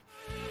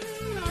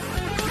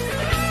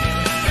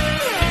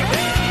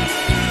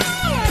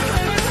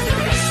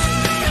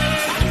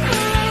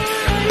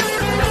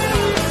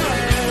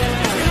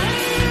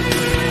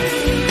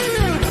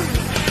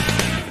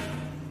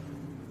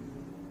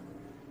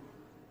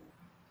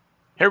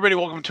Hey everybody,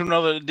 welcome to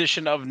another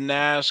edition of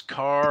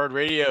NASCAR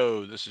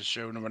Radio. This is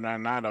show number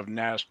 99 of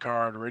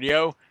NASCAR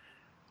Radio,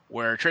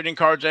 where trading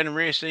cards and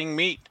racing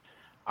meet.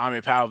 I'm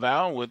your pal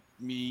Val. With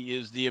me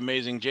is the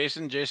amazing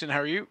Jason. Jason, how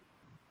are you?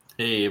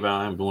 Hey,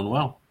 I'm doing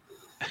well.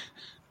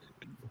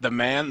 The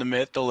man, the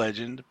myth, the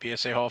legend,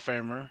 PSA Hall of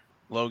Famer,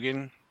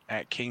 Logan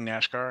at King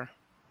NASCAR.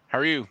 How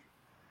are you?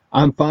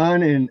 I'm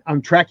fine, and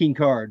I'm tracking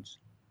cards.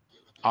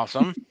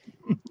 Awesome.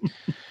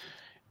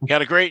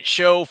 Got a great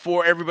show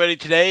for everybody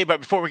today,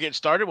 but before we get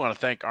started, I want to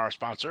thank our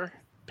sponsor,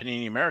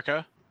 Panini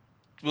America.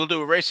 We'll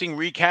do a racing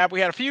recap. We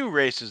had a few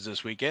races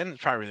this weekend.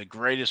 It's probably the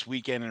greatest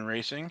weekend in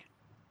racing.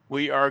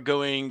 We are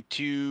going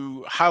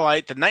to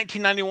highlight the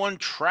 1991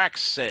 track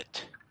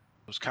set.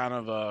 It was kind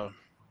of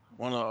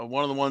one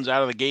of the ones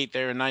out of the gate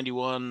there in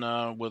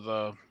 '91 with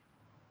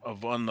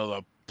one of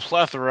the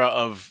plethora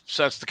of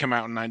sets to come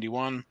out in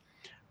 '91.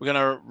 We're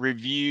gonna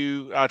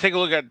review, take a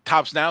look at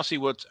tops now, see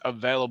what's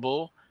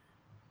available,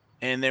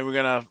 and then we're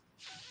gonna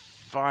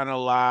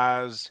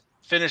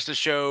finish the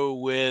show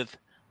with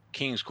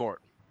King's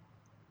Court.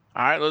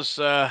 All right, let's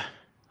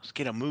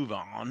get a move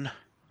on.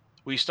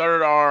 We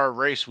started our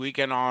race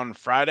weekend on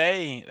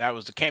Friday. That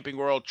was the Camping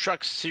World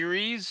Truck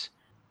Series,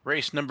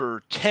 race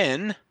number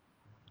 10.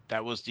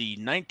 That was the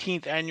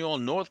 19th annual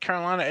North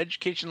Carolina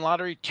Education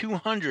Lottery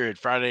 200,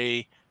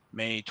 Friday,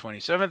 May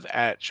 27th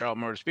at Charlotte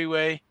Motor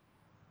Speedway.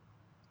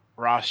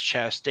 Ross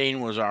Chastain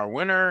was our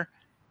winner,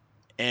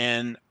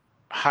 and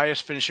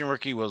highest finishing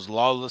rookie was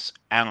Lawless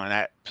Allen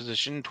at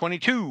position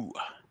 22.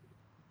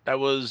 That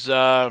was,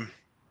 I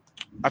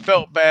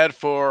felt bad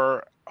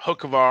for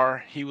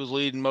Hocevar. He was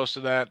leading most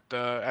of that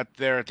at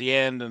the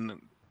end,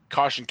 and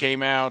caution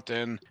came out,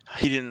 and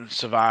he didn't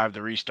survive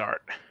the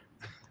restart.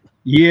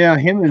 Yeah,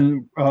 him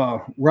and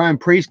Ryan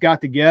Preece got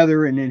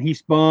together, and then he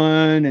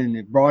spun, and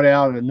it brought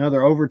out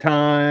another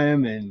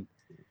overtime, and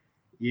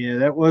yeah,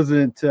 that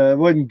wasn't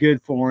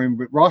good for him.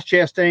 But Ross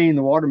Chastain,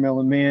 the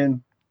Watermelon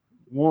Man,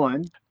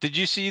 won. Did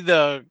you see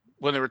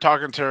when they were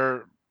talking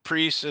to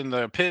Preece in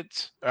the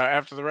pits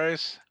after the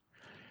race?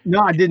 No,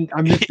 I didn't.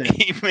 I missed that.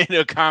 He made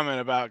a comment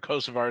about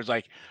Kosovar. He's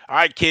like, "All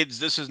right, kids,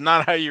 this is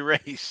not how you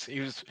race." He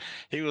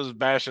was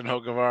bashing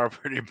Hocevar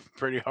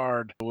pretty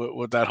hard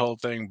with that whole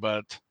thing.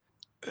 But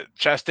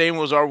Chastain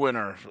was our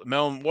winner,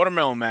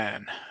 Watermelon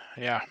Man.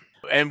 Yeah,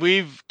 and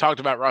we've talked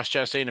about Ross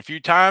Chastain a few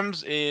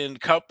times in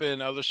Cup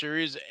and other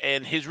series,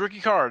 and his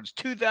rookie cards,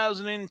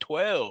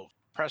 2012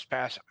 Press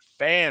Pass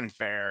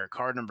Fanfare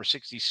card number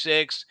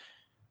 66.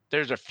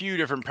 There's a few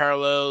different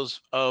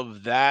parallels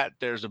of that.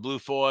 There's a blue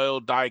foil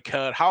die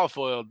cut, hollow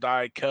foil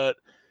die cut,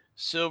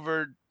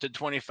 silver to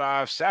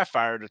 25,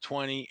 sapphire to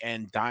 20,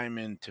 and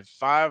diamond to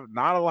 5.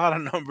 Not a lot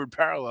of numbered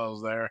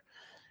parallels there.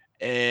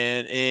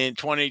 And in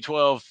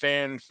 2012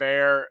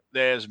 Fanfare,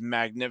 there's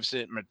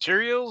Magnificent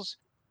Materials.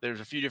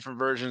 There's a few different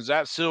versions.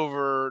 That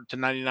silver to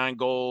 99,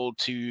 gold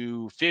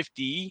to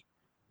 50,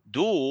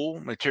 dual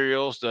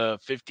materials to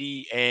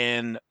 50,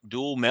 and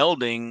dual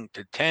melding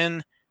to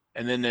 10.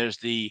 And then there's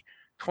the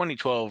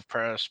 2012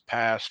 Press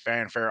Pass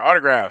Fanfare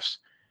autographs.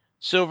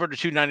 Silver to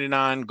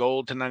 299,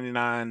 gold to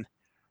 99,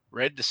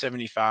 red to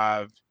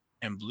 75,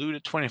 and blue to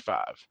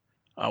 25.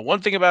 One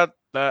thing about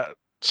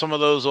some of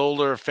those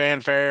older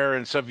Fanfare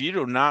and stuff, you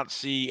do not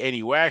see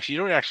any wax. You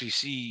don't actually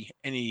see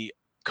any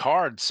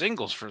card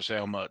singles for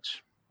sale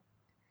much.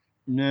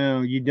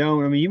 No, you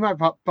don't. I mean, you might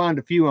find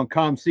a few on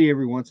ComC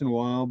every once in a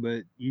while,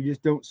 but you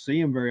just don't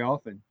see them very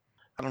often.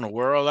 I don't know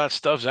where all that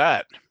stuff's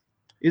at.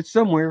 It's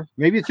somewhere.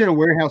 Maybe it's in a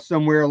warehouse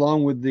somewhere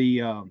along with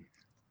the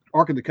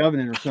Ark of the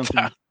Covenant or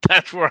something.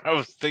 That's where I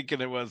was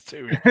thinking it was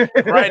too.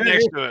 Right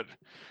next to it.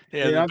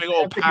 Yeah, the big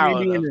old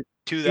pallet of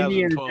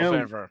 2012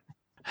 Fanfare.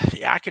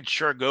 Yeah, I could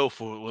sure go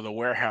with a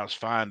warehouse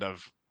find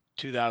of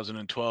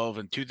 2012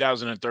 and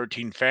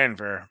 2013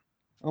 Fanfare.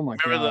 Oh my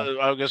God!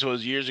 I guess it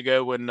was years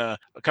ago when a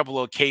couple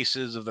of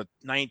cases of the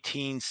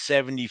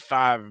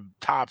 1975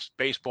 Topps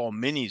baseball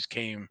minis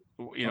came.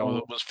 It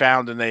was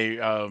found, and they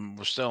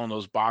were selling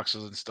those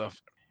boxes and stuff.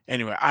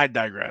 Anyway, I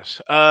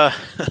digress.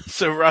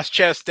 So Ross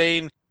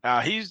Chastain,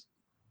 he's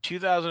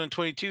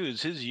 2022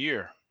 is his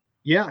year.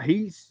 Yeah,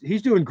 he's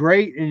doing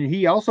great, and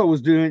he also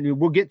was doing.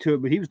 We'll get to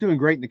it, but he was doing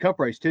great in the Cup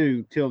race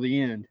too till the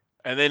end.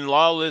 And then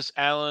Lawless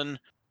Allen,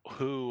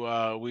 who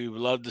we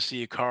would love to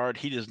see a card.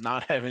 He does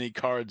not have any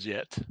cards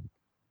yet.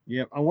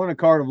 Yep, I want a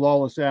card of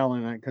Lawless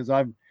Allen because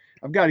I've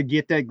got to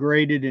get that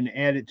graded and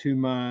add it to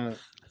my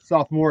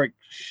sophomoric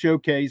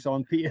showcase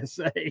on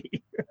PSA.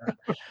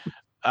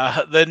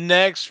 The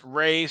next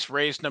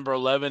race number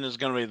 11, is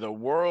going to be the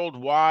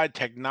Worldwide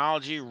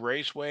Technology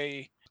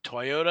Raceway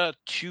Toyota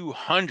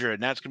 200.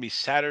 And that's going to be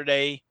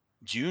Saturday,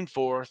 June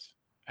 4th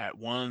at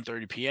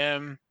 1:30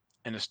 p.m.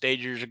 And the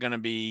stagers are going to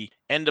be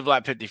end of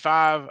lap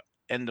 55,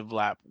 end of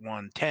lap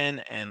 110,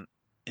 and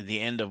the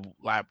end of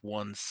lap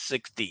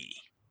 160.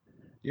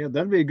 Yeah,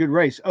 that'd be a good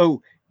race.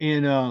 Oh,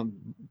 and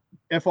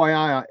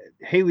FYI,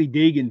 Haley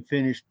Deegan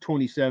finished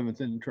 27th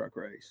in the truck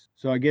race.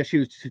 So I guess she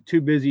was too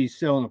busy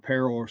selling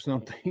apparel or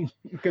something.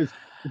 Because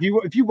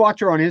if you watch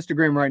her on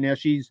Instagram right now,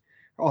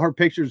 all her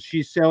pictures,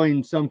 she's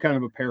selling some kind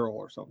of apparel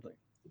or something.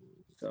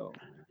 So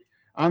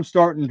I'm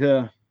starting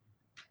to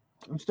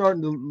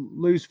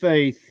lose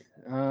faith.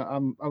 I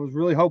was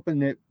really hoping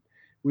that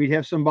we'd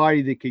have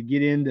somebody that could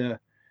get into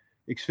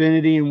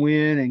Xfinity and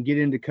win, and get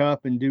into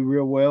Cup and do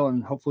real well,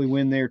 and hopefully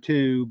win there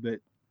too. But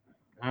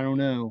I don't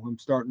know.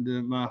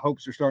 My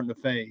hopes are starting to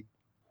fade.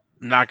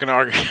 Not gonna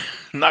argue.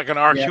 Not gonna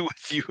argue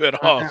with you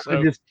at all.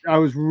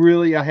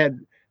 I had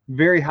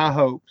very high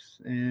hopes,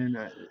 and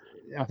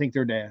I think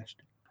they're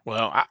dashed.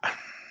 Well,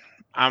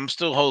 I'm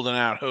still holding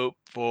out hope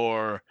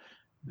for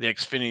the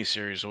Xfinity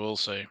series. We'll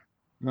see.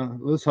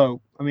 Let's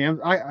hope. I mean,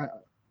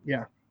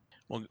 yeah.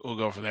 We'll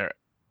go for there.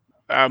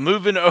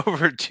 Moving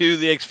over to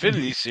the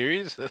Xfinity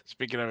series.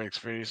 Speaking of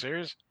Xfinity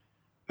series,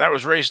 that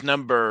was race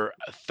number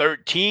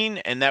 13,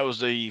 and that was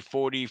the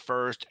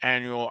 41st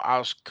annual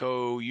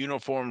Osco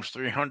Uniforms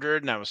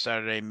 300, and that was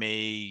Saturday,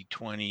 May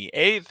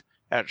 28th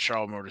at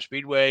Charlotte Motor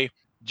Speedway.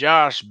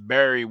 Josh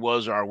Berry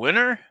was our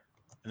winner,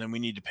 and then we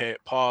need to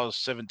pause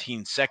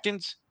 17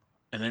 seconds,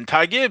 and then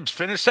Ty Gibbs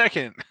finished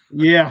second.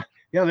 Yeah.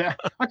 I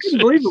couldn't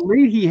believe the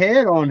lead he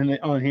had on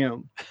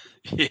him.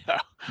 Yeah,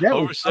 that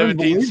over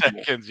 17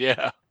 seconds.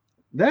 Yeah,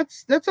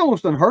 that's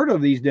almost unheard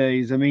of these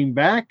days. I mean,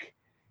 back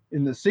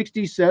in the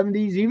 60s,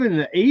 70s, even in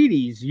the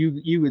 80s,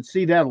 you would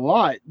see that a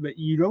lot, but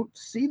you don't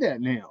see that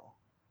now.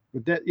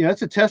 But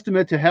that's a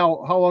testament to how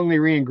long they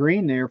ran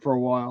green there for a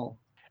while.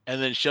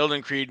 And then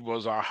Sheldon Creed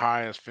was our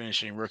highest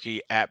finishing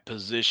rookie at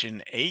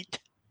position 8.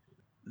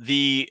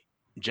 The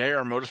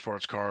JR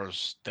Motorsports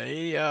cars,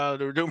 they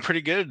were doing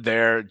pretty good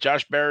there.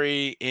 Josh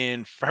Berry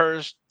in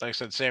first, like I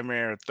said, Sam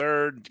Mayer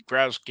third,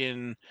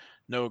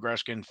 Noah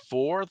Gruskin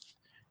fourth,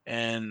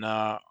 and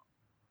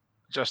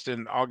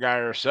Justin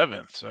Allgaier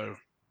seventh. So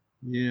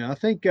yeah, I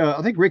think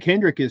Rick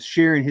Hendrick is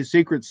sharing his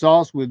secret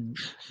sauce with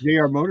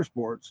JR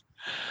Motorsports.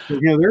 So,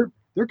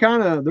 they're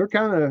kind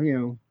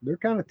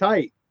of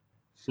tight.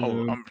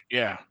 So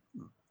yeah,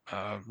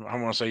 I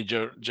want to say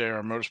JR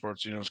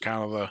Motorsports, it's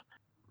kind of the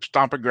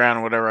stomping ground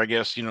or whatever, I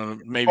guess,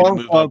 maybe to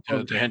move up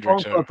to Hendrick.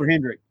 Farm Club for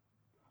Hendrick.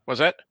 What's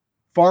that?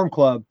 Farm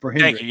Club for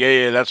Hendrick. Thank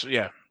you.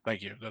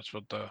 Thank you. That's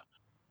what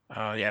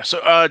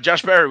So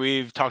Josh Berry,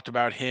 we've talked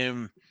about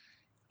him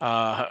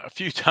a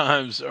few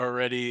times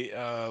already,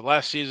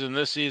 last season,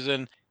 this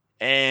season,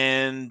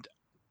 and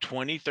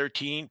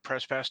 2013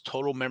 Press Pass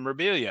Total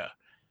Memorabilia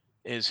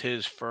is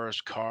his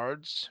first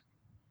cards.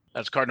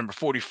 That's card number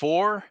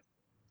 44.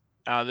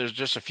 There's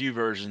just a few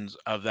versions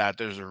of that.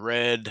 There's a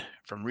red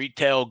from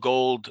retail,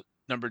 gold,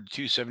 numbered to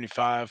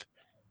 275,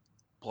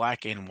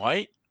 black and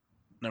white,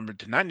 numbered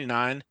to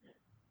 99.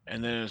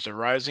 And then there's the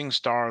Rising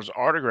Stars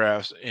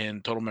autographs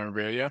in total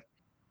memorabilia.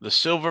 The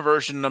silver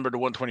version, numbered to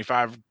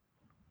 125,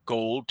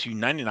 gold to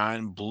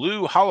 99,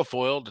 blue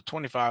holofoil to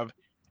 25,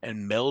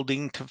 and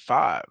melding to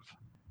 5.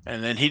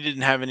 And then he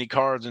didn't have any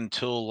cards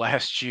until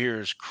last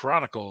year's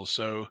Chronicles.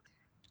 So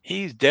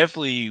he's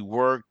definitely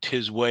worked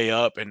his way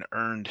up and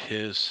earned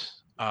his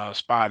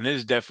spot, and it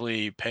is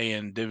definitely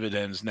paying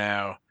dividends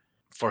now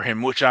for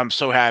him, which I'm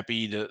so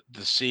happy to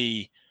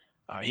see.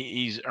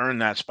 He's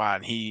earned that spot,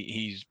 and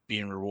he's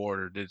being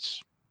rewarded.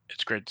 It's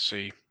great to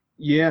see.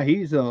 Yeah,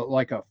 he's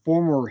like a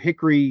former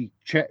Hickory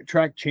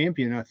track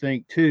champion, I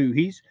think, too.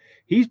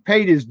 He's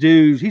paid his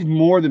dues. He's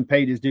more than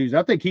paid his dues.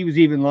 I think he was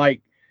even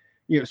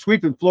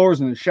sweeping floors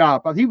in the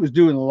shop. He was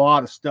doing a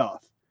lot of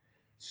stuff.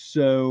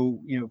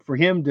 So, for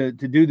him to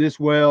do this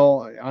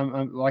well,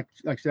 I'm like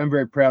I said, I'm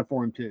very proud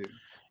for him too.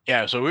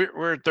 Yeah, so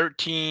we're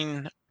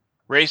 13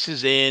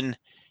 races in.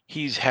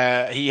 He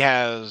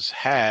has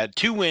had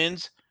 2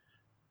 wins,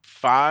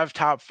 5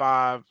 top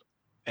 5,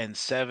 and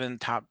 7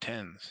 top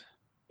 10s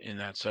in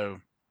that. So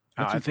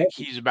I think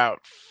he's about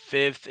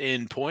 5th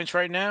in points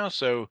right now.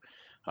 So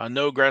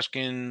Noah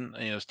Gruskin,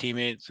 his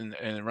teammates,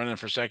 and running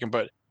for second.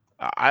 But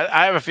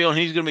I have a feeling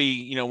he's going to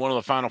be, one of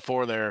the final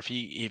 4 there if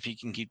he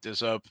can keep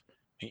this up.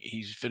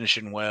 He's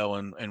finishing well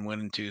and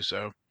winning too.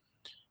 So,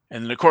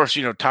 and then of course,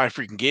 Ty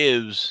freaking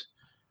Gibbs.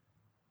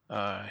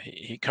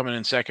 He coming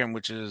in second,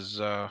 which is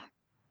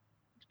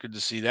good to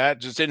see that.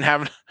 Just didn't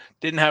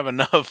have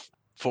enough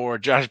for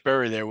Josh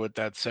Berry there with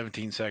that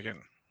 17-second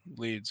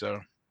lead. So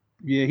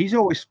yeah, he's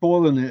always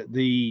spoiling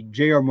the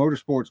JR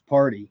Motorsports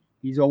party.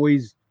 He's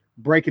always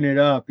breaking it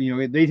up.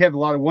 They'd have a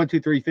lot of 1, 2,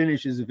 3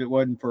 finishes if it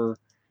wasn't for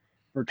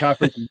Ty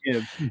freaking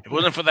Gibbs. It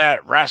wasn't for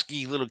that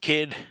rasky little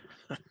kid.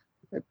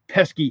 That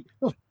pesky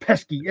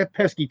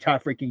Ty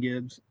freaking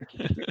Gibbs.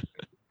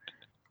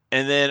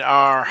 And then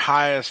our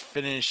highest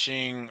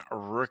finishing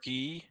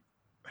rookie,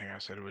 like I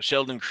said, it was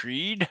Sheldon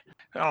Creed.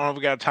 I don't know if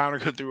we got time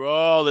to go through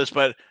all this,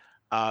 but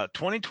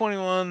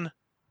 2021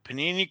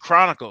 Panini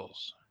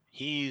Chronicles.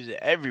 He's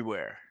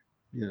everywhere.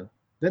 Yeah,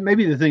 that may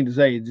be the thing to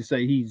say. Is just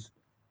say he's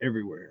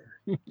everywhere.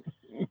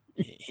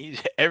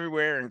 He's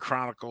everywhere in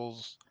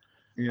Chronicles.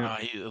 Yeah,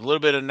 a little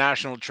bit of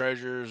National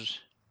Treasures.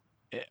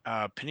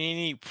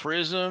 Panini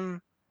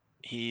Prism.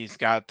 He's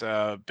got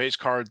base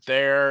card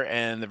there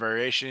and the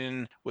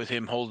variation with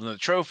him holding the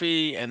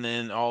trophy, and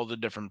then all the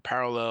different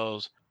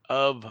parallels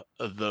of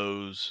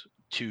those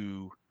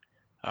 2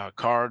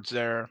 cards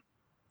there.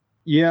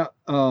 Yeah.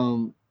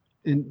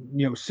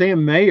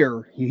 Sam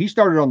Mayer, he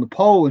started on the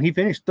pole and he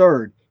finished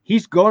third.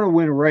 He's going to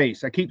win a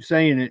race. I keep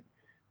saying it,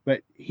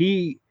 but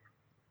you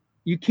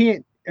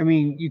can't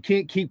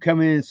keep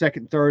coming in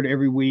second, third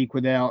every week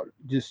without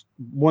just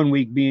one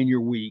week being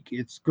your week.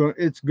 It's going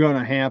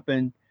to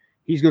happen.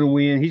 He's going to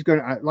win. He's going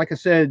to, like I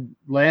said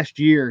last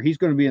year, he's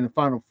going to be in the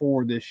Final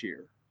Four this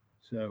year.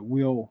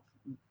 So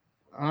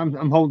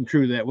I'm holding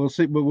true to that. We'll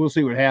see, but we'll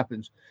see what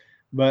happens.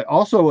 But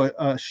also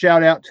a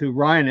shout out to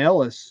Ryan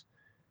Ellis,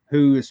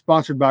 who is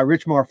sponsored by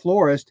Richmar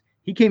Florist.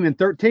 He came in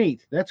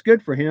 13th. That's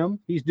good for him.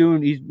 He's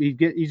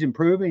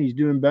improving. He's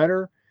doing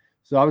better.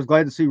 So I was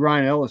glad to see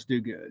Ryan Ellis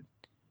do good.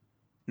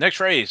 Next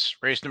race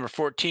number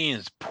 14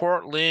 is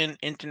Portland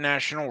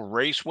International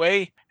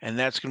Raceway, and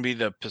that's going to be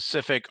the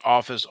Pacific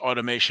Office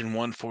Automation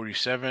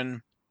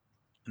 147,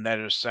 and that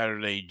is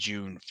Saturday,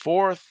 June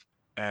 4th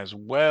as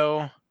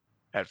well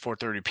at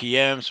 4:30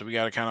 p.m. So we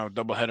got a kind of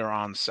doubleheader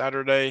on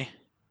Saturday,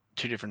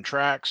 2 different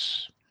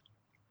tracks.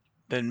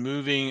 Then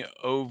moving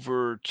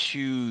over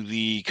to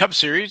the Cup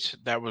Series,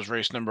 that was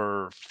race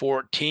number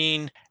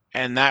 14,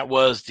 and that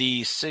was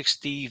the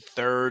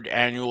 63rd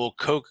annual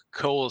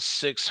Coca-Cola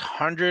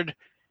 600.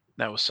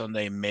 That was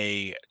Sunday,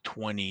 May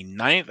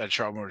 29th at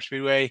Charlotte Motor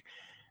Speedway.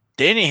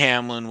 Denny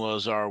Hamlin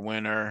was our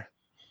winner,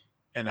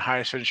 and the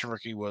highest finishing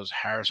rookie was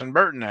Harrison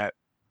Burton at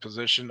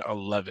position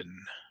 11.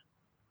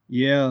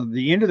 Yeah,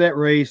 the end of that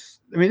race,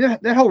 I mean,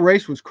 that whole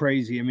race was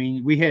crazy. I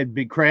mean, we had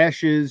big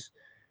crashes.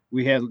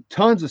 We had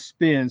tons of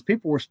spins.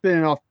 People were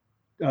spinning off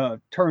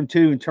turn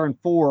 2 and turn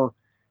 4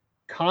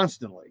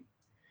 constantly.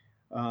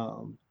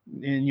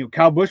 And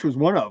Kyle Busch was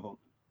one of them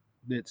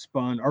that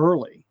spun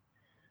early.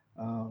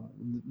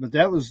 But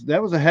that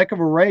was a heck of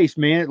a race,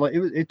 man.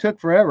 It took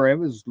forever. It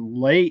was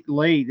late.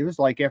 It was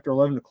like after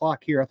 11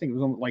 o'clock here. I think it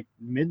was like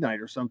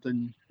midnight or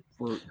something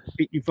for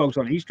you folks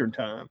on Eastern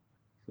time.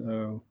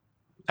 So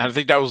I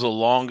think that was the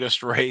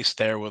longest race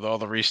there with all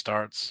the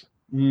restarts.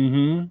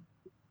 Mm-hmm.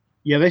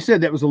 Yeah, they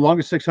said that was the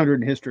longest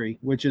 600 in history,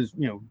 which is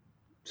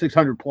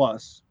 600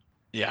 plus.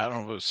 Yeah, I don't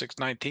know if it was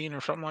 619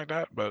 or something like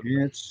that, but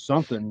yeah, it's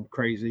something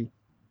crazy.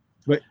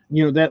 But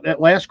that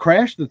last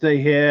crash that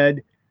they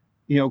had.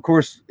 Of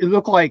course, it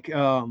looked like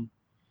Kyle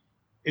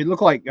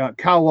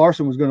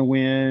Larson was going to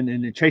win,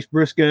 and then Chase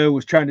Briscoe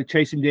was trying to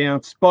chase him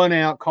down, spun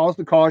out, caused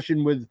the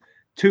caution with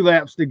 2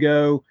 laps to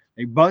go.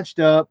 They bunched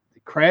up,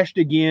 they crashed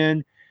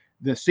again.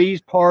 The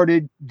seas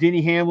parted.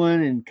 Denny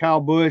Hamlin and Kyle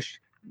Busch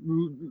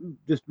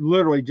just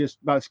literally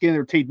just by the skin of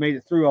their teeth made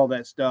it through all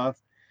that stuff.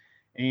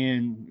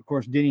 And, of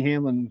course, Denny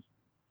Hamlin,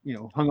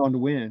 hung on to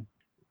win.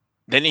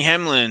 Denny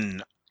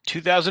Hamlin,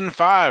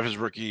 2005, his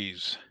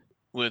rookies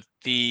with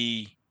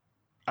the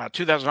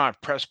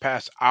 2005 Press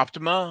Pass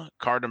Optima,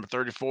 card number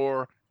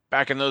 34.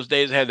 Back in those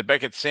days, they had the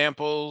Beckett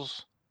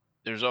samples.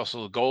 There's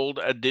also the gold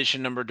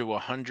edition numbered to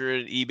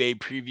 100, eBay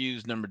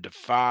previews numbered to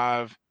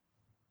 5.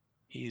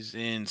 He's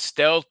in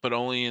stealth, but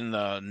only in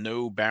the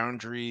no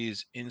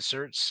boundaries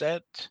insert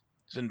set.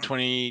 He's in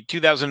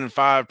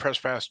 2005 Press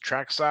Pass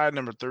Trackside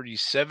number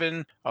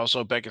 37.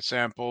 Also Beckett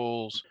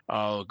samples,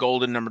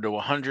 golden number to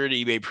 100,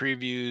 eBay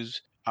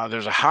previews.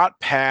 There's a Hot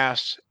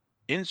Pass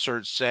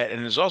insert set,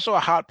 and there's also a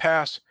Hot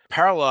Pass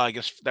parallel, I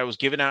guess, that was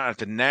given out at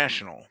the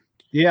National.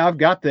 Yeah, I've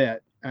got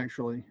that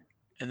actually.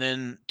 And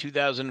then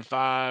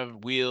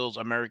 2005 Wheels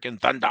American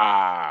Thunder,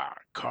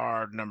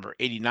 card number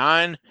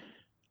 89.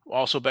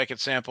 Also Beckett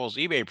samples,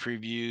 eBay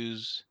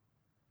previews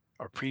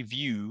or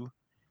preview,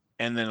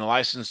 and then a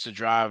license to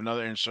drive,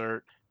 another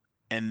insert.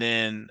 And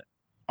then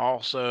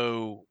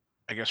also,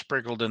 I guess,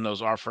 sprinkled in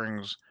those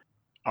offerings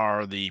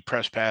are the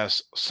Press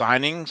Pass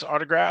signings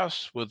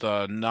autographs with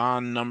a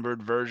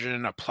non-numbered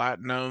version, a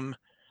platinum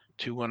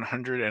to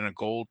 100 and a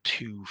gold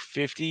to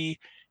 50,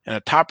 and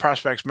a Top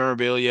Prospects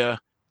memorabilia,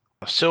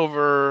 a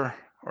silver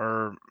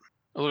or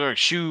it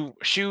looks like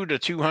shoe to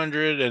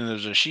 200, and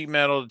there's a sheet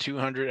metal to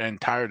 200 and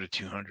tire to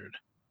 200.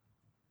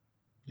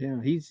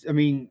 Yeah,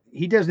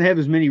 he doesn't have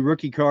as many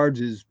rookie cards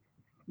as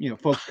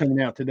folks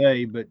coming out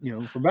today, but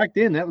for back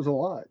then that was a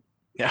lot.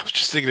 Yeah, I was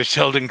just thinking of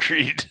Sheldon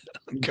Creed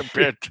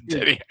compared to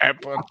Denny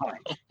Hamlin.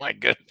 Oh my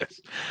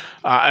goodness!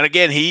 And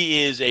again,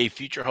 he is a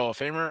future Hall of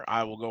Famer.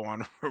 I will go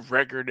on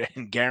record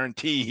and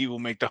guarantee he will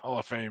make the Hall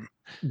of Fame.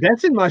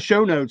 That's in my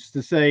show notes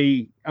to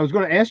say. I was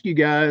going to ask you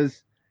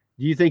guys,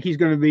 do you think he's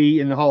going to be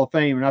in the Hall of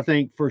Fame? And I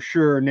think for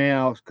sure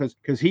now,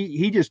 because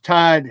he just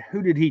tied.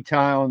 Who did he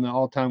tie on the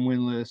all-time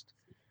win list?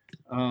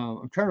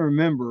 I'm trying to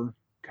remember.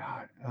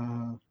 God,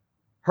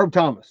 Herb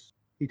Thomas.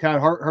 He tied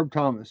Herb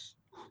Thomas.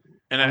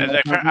 And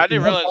I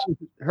didn't realize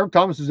Herb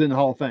Thomas is in the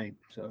Hall of Fame.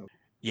 So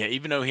yeah,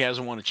 even though he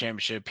hasn't won a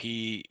championship,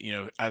 he,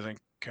 I think,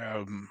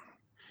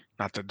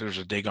 not that there's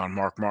a dig on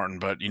Mark Martin,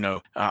 but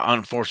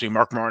unfortunately,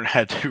 Mark Martin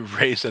had to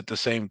race at the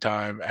same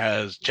time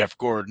as Jeff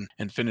Gordon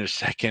and finished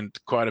second,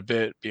 quite a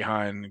bit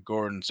behind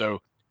Gordon. So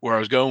where I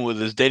was going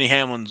with is Denny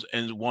Hamlin's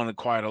won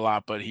quite a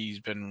lot, but he's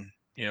been,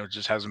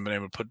 just hasn't been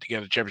able to put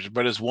together championships,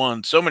 but has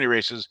won so many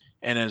races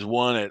and has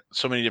won at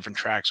so many different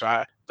tracks. So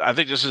I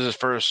think this is his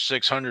first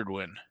 600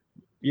 win.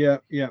 Yeah.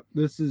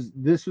 This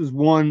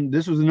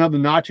was another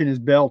notch in his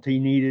belt he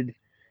needed.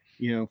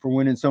 for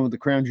winning some of the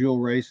crown jewel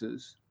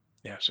races.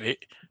 Yeah, so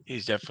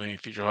he's definitely a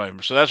future Hall of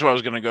Famer. So that's where I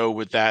was going to go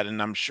with that,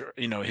 and I'm sure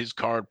his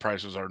card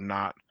prices are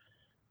not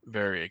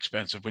very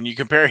expensive when you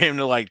compare him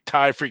to like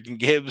Ty freaking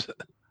Gibbs.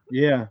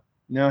 Yeah.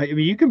 No, I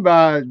mean you can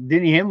buy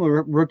Denny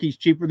Hamlin rookies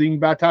cheaper than you can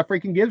buy Ty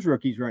freaking Gibbs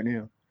rookies right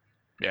now.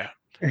 Yeah.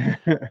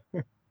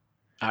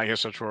 I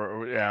guess that's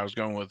where I was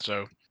going with.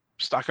 So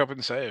stock up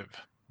and save.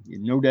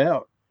 No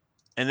doubt.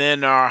 And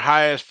then our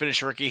highest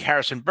finished rookie,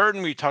 Harrison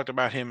Burton. We talked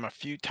about him a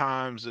few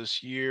times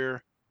this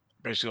year.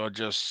 Basically, I'll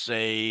just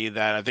say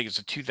that I think it's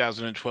a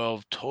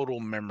 2012 total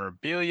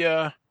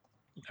memorabilia.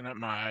 Looking at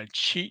my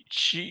cheat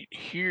sheet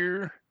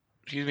here.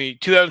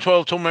 2012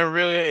 total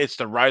memorabilia. It's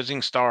the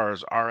Rising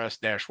Stars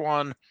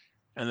RS-1.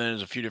 And then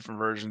there's a few different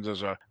versions.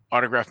 There's a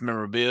autographed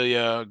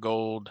memorabilia,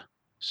 gold,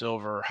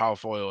 silver, hollow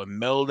foil,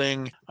 and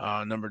melding,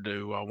 numbered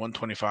to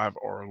 125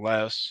 or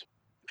less.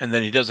 And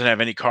then he doesn't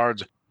have any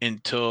cards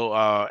until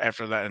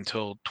after that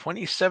until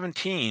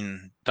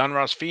 2017.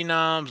 Donruss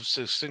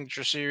Phenoms,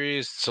 Signature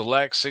Series,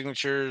 Select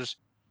Signatures,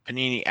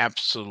 Panini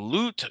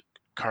Absolute,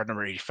 card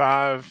number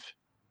 85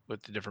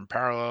 with the different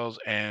parallels,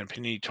 and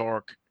Panini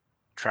Torque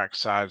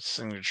trackside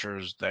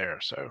signatures there.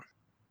 So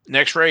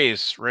next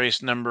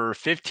race number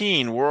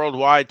 15,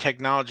 Worldwide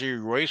Technology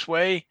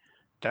Raceway.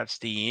 That's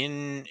the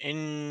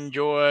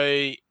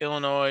Enjoy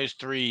Illinois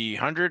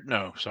 300.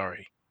 No,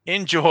 sorry.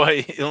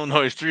 Enjoy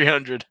Illinois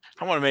 300.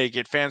 I want to make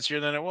it fancier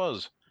than it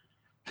was.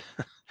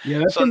 Yeah,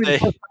 that's going to be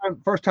the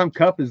first time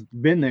Cup has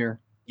been there.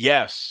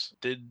 Yes,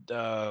 did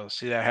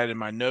see that I had in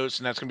my notes,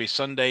 and that's going to be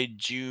Sunday,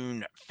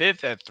 June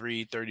 5th at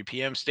 3:30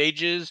 p.m.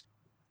 Stages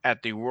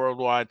at the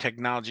Worldwide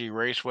Technology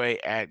Raceway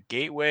at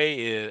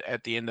Gateway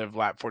at the end of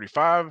lap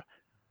 45,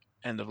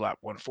 end of lap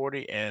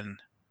 140, and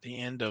the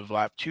end of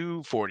lap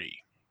 240.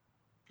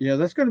 Yeah,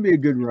 that's going to be a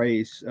good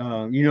race.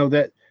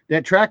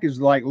 That track is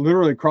like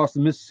literally across the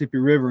Mississippi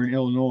River in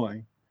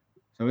Illinois,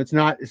 so it's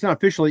not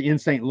officially in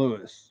St.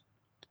 Louis.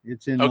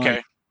 It's in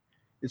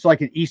it's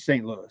like in East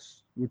St.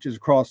 Louis, which is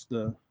across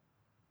the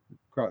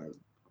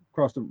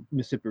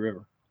Mississippi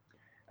River.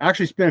 I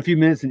actually spent a few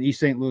minutes in East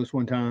St. Louis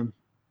one time.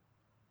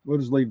 We'll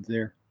just leave it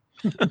there.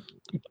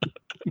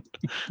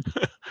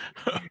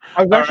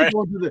 I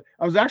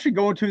was actually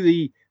going to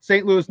the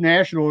St. Louis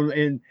National,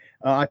 and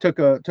I took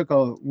a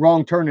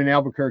wrong turn in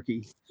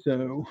Albuquerque,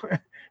 so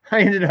I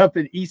ended up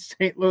in East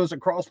St. Louis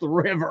across the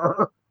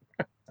river.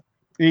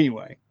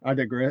 Anyway, I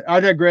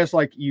digress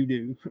like you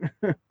do.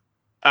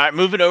 All right,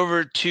 moving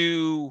over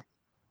to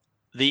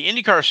the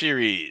IndyCar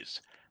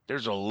Series.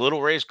 There's a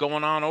little race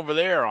going on over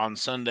there on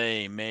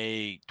Sunday,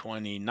 May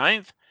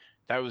 29th.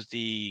 That was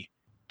the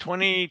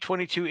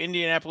 2022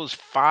 Indianapolis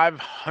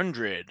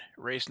 500,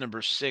 race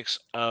number 6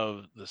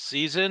 of the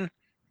season.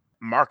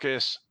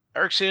 Marcus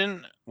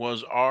Ericsson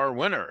was our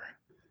winner.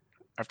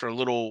 After a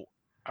little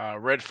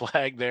red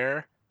flag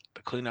there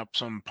to clean up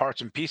some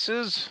parts and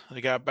pieces,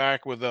 they got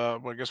back with I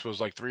guess it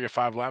was like 3 or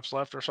 5 laps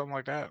left or something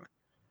like that.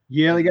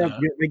 Yeah,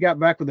 they got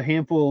back with a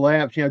handful of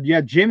laps.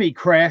 Jimmy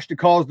crashed to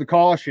cause the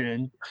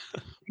caution.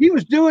 He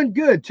was doing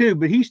good too,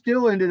 but he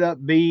still ended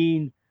up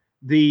being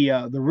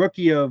the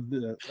rookie of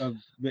the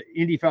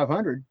Indy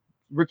 500,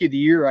 rookie of the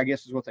year, I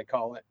guess is what they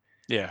call it.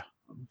 Yeah.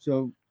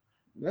 So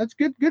that's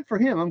good for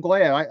him. I'm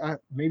glad. I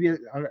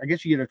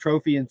guess you get a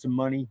trophy and some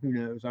money. Who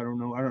knows? I don't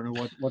know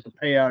what the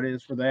payout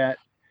is for that.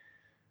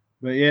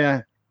 But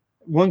yeah,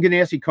 one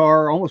Ganassi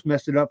car almost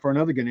messed it up for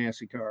another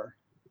Ganassi car.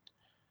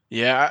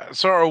 Yeah,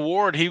 so our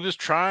award, he was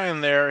trying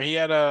there. He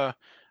had a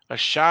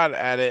shot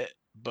at it,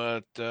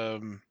 but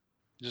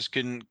just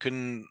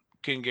couldn't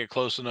get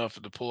close enough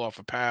to pull off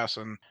a pass,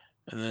 and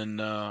then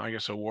I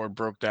guess Award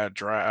broke that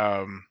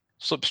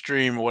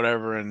slipstream or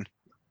whatever, and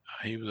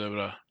he was able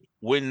to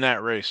win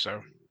that race.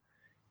 So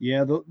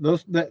yeah,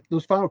 those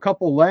final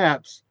couple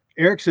laps,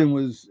 Ericsson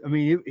was,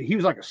 he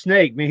was like a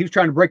snake, man. He was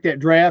trying to break that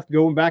draft,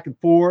 going back and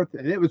forth,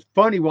 and it was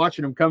funny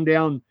watching him come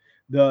down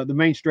the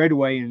main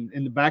straightaway and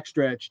in the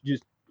backstretch,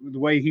 just the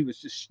way he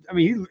was just,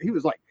 he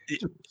was like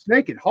just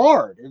snaking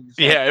hard.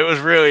 It was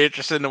really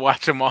interesting to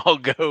watch them all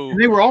go. And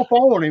they were all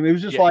following him. It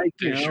was just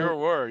they sure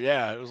were.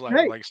 Yeah, it was like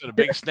I said, a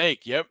big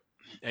snake. Yep,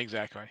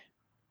 exactly.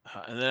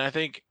 And then I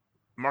think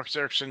Marcus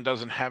Ericsson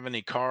doesn't have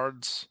any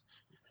cards.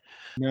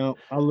 No,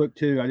 I looked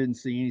too. I didn't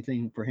see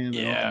anything for him.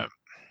 Yeah, at all.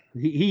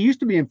 He used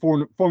to be in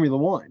Formula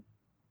One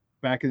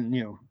back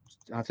in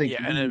I think.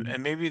 Yeah,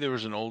 and maybe there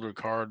was an older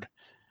card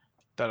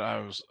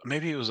that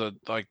maybe it was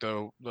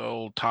the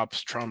old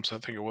Topps Trumps. I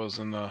think it was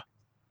in the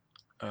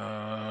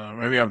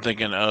maybe I'm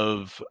thinking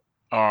of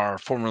our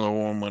Formula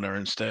One winner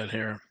instead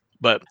here.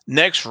 But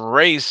next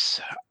race,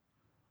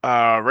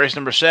 race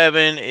number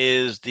 7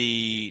 is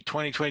the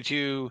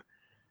 2022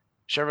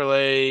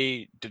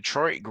 Chevrolet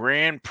Detroit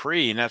Grand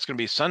Prix, and that's going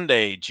to be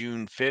Sunday,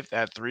 June 5th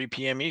at 3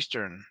 p.m.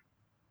 Eastern.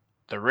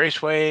 The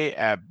Raceway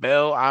at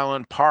Belle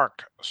Island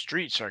Park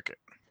Street Circuit.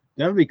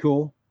 That would be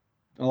cool.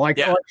 I like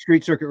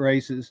street circuit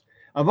races.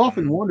 I've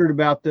often wondered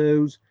about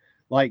those.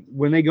 Like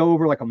when they go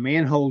over like a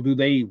manhole, do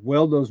they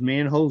weld those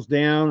manholes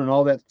down and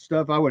all that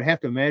stuff? I would have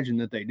to imagine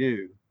that they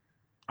do.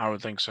 I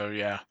would think so,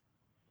 yeah.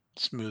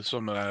 Smooth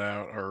some of that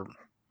out or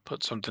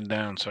put something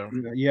down. So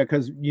Yeah,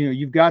 because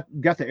you've got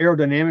the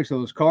aerodynamics of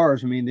those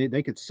cars. I mean,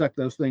 they could suck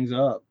those things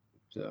up.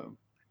 So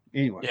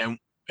anyway, yeah,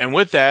 and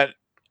with that,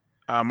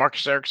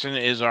 Marcus Ericsson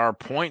is our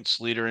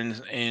points leader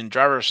in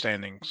driver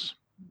standings.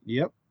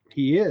 yep,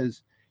 he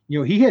is.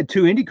 He had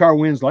 2 IndyCar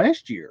wins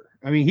last year.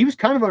 I mean, he was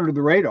kind of under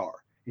the radar.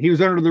 He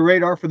was under the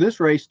radar for this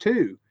race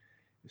too.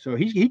 So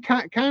he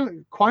kind of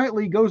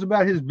quietly goes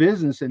about his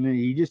business, and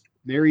then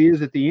there he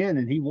is at the end,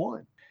 and he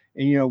won.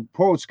 And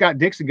poor old Scott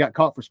Dixon got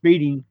caught for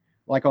speeding,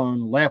 like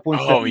on lap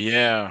 170. Oh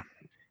yeah,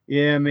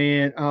 Yeah,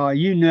 man.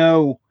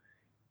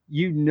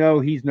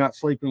 He's not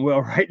sleeping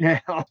well right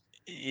now.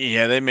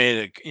 yeah. They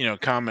made a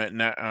comment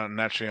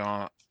naturally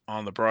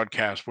on the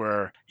broadcast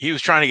where he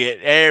was trying to get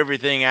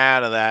everything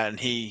out of that, and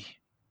he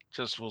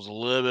just was a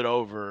little bit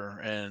over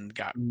and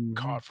got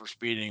caught for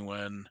speeding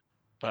when.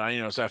 But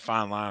it's that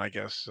fine line, I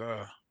guess.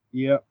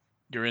 Yep.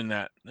 You're in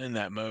that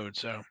mode.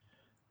 So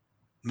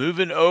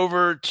moving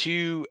over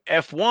to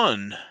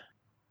F1,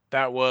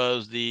 that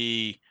was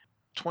the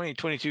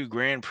 2022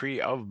 Grand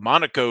Prix of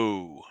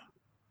Monaco,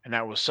 and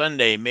that was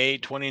Sunday, May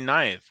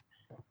 29th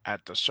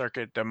at the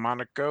Circuit de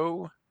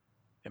Monaco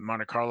in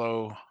Monte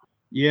Carlo.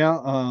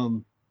 Yeah.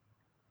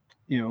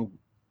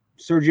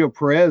 Sergio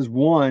Perez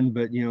won,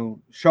 but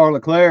Charles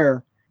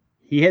Leclerc,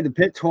 he had to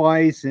pit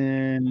twice,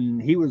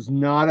 and he was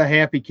not a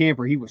happy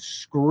camper. He was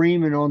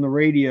screaming on the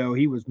radio.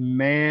 He was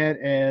mad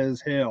as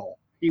hell.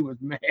 He was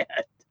mad,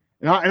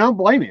 and I don't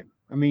blame him.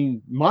 I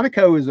mean,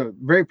 Monaco is a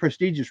very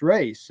prestigious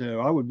race, so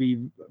I would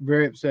be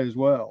very upset as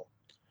well.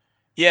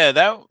 Yeah,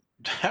 that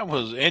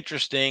was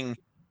interesting.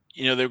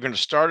 They were going to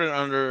start it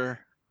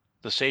under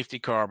the safety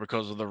car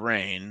because of the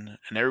rain,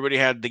 and everybody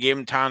they gave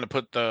them time to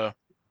put the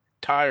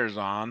tires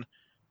on.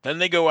 Then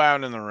they go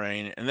out in the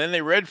rain, and then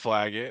they red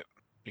flag it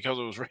because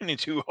it was raining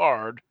too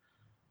hard.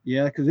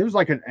 Yeah, because it was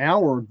like an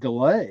hour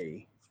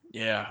delay.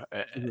 Yeah,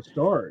 to the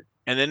start.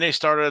 And then they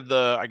started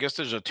I guess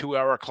there's a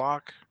 2-hour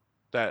clock,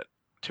 that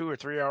 2 or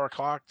 3 hour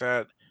clock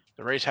that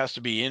the race has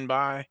to be in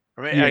by.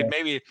 Or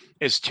maybe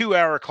it's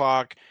 2-hour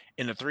clock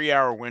in a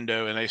 3-hour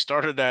window, and they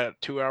started that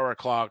 2-hour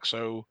clock,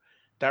 so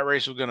that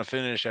race was going to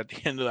finish at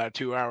the end of that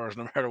 2 hours,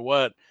 no matter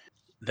what.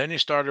 Then he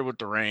started with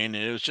the rain,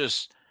 and it was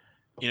just,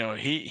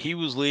 he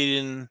was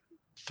leading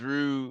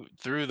through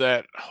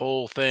that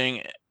whole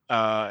thing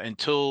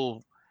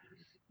until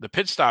the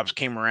pit stops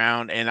came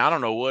around, and I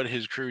don't know what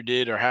his crew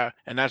did or how,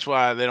 and that's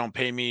why they don't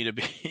pay me to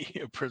be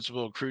a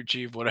principal, crew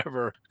chief,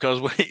 whatever.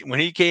 Because when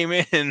he came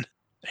in,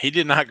 he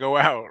did not go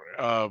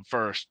out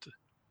first.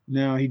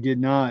 No, he did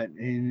not,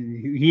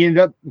 and he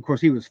ended up. Of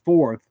course, he was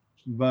fourth,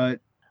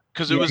 but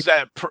because it was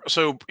that.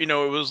 So it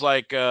was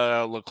like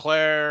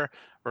Leclerc,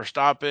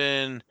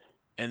 Verstappen,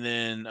 and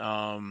then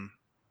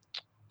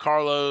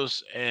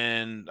Carlos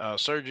and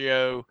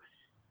Sergio.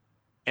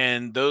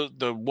 And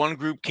the one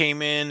group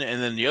came in,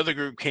 and then the other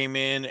group came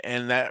in,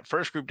 and that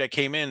first group that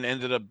came in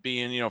ended up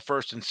being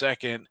first and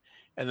second,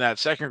 and that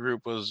second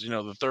group was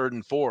the third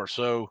and fourth.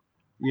 So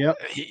yeah,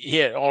 he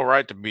had all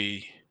right to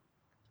be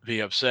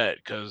upset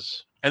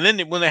because. And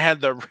then when they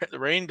had the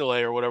rain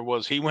delay or whatever it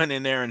was, he went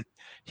in there and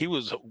he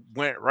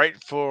went right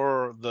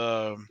for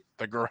the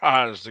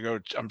garage to go,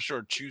 I'm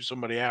sure, chew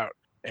somebody out,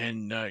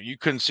 and you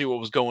couldn't see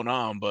what was going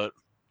on, but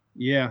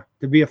yeah,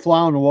 to be a fly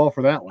on the wall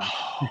for that one.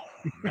 Oh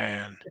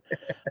man.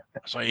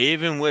 So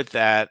even with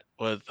that,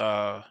 with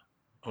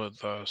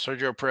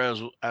Sergio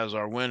Perez as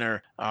our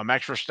winner,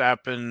 Max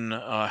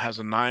Verstappen has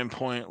a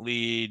 9-point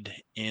lead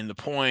in the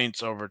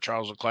points over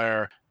Charles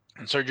Leclerc,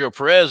 and Sergio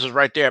Perez is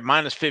right there at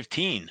minus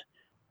 15,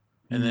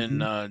 and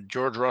then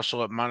George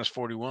Russell at minus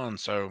 41.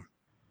 So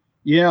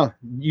yeah,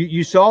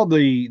 you saw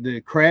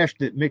the crash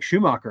that Mick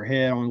Schumacher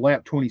had on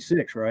lap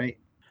 26, right?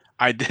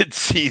 I did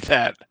see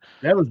that.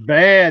 That was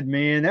bad,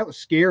 man. That was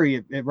scary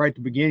at right at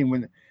the beginning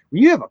when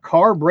you have a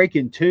car break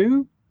in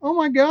two. Oh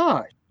my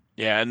gosh.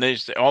 Yeah, and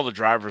all the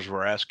drivers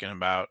were asking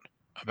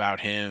about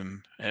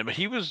him, but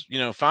he was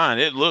fine.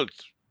 It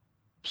looked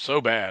so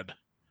bad.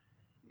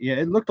 Yeah,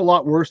 it looked a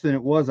lot worse than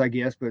it was, I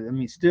guess. But I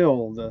mean,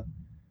 still the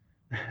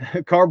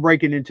car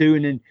breaking in two,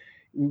 and then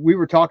we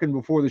were talking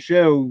before the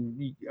show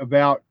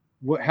about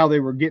how they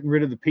were getting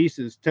rid of the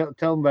pieces. Tell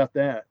them about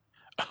that.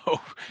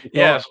 Oh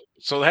yeah,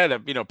 so they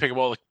had to pick up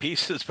all the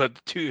pieces, but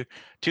two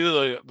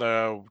of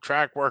the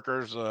track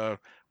workers,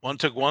 one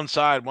took one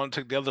side, one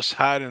took the other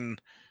side, and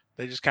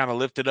they just kind of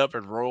lifted up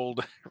and rolled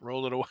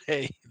it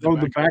away.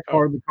 Rolled the back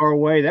part of the car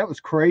away. That was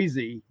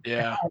crazy.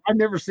 Yeah, I've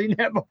never seen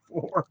that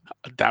before.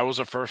 That was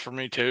a first for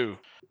me too.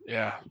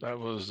 Yeah, that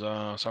was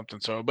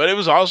something. So, but it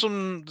was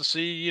awesome to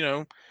see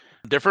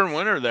different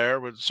winner there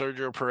with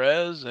Sergio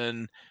Perez,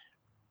 and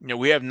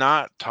we have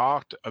not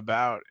talked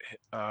about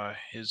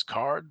his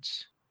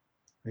cards.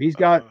 He's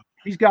got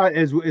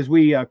as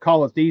we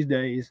call it these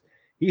days.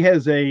 He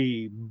has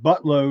a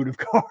buttload of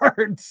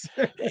cards.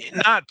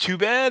 Not too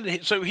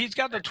bad. So he's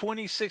got the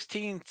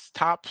 2016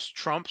 Topps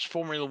Trumps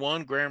Formula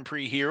One Grand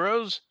Prix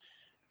Heroes.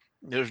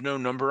 There's no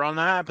number on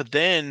that, but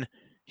then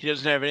he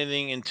doesn't have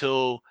anything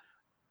until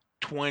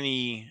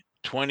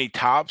 2020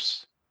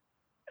 Topps,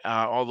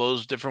 all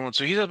those different ones.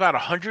 So he's about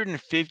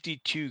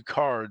 152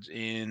 cards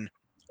in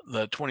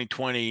the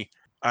 2020.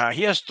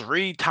 He has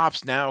 3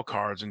 Topps Now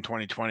cards in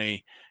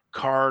 2020.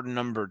 Card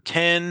number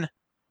 10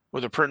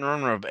 with a print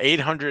run of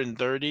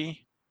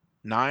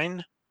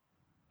 839.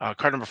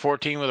 Card number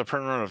 14 with a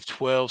print run of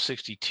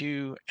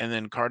 1262. And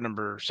then card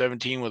number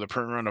 17 with a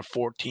print run of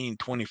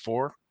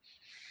 1424.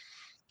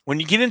 When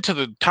you get into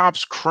the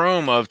Topps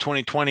Chrome of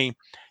 2020,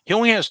 he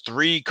only has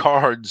 3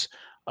 cards.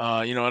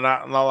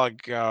 Not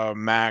like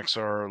Max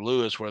or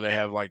Lewis where they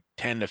have like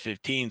 10 to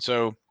 15.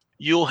 So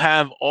you'll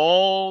have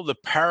all the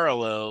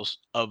parallels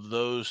of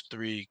those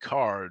 3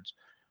 cards.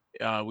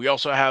 We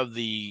also have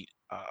the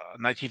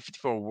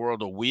 1954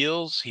 World of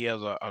Wheels. He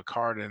has a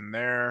card in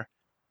there.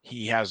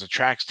 He has the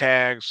tracks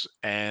tags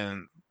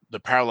and the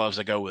parallels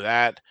that go with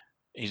that.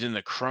 He's in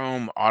the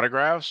Chrome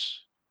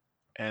autographs,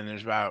 and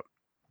there's about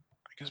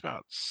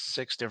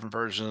 6 different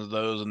versions of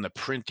those in the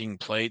printing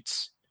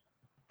plates.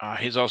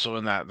 He's also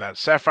in that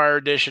Sapphire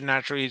edition.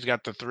 Naturally, he's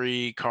got the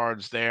 3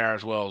 cards there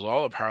as well as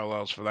all the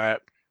parallels for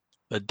that.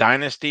 The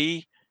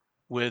Dynasty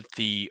with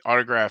the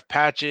autograph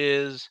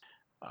patches,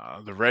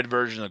 the red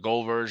version, the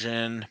gold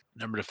version,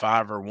 number to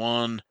 5 or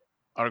 1,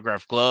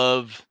 autograph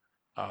glove,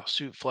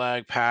 suit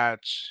flag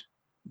patch,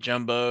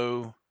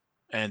 jumbo,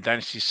 and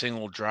Dynasty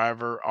single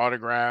driver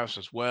autographs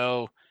as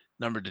well,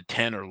 numbered to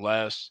 10 or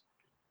less.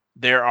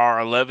 There are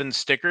 11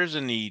 stickers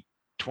in the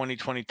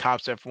 2020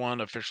 Topps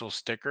F1 official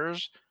sticker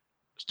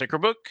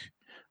book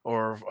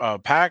or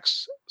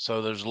packs.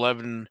 So there's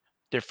 11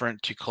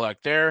 different to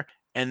collect there.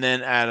 And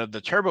then out of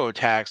the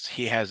TurboTax,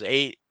 he has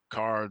 8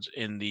 cards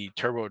in the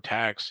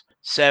TurboTax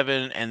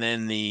 7, and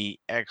then the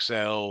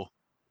XL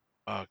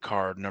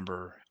card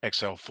number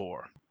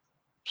XL4.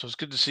 So it's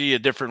good to see a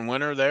different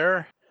winner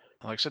there.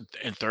 Like I said,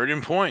 and third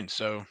in points.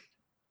 So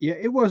yeah,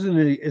 it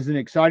wasn't as an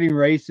exciting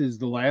race as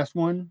the last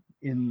one.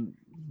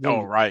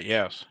 Right,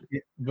 yes,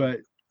 but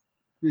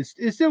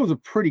it still was a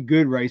pretty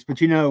good race. But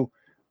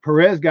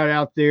Perez got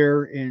out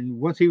there, and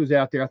once he was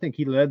out there, I think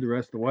he led the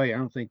rest of the way. I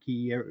don't think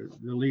the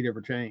lead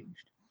ever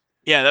changed.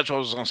 Yeah, that's what I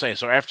was going to say.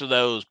 So after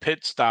those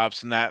pit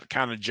stops and that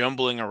kind of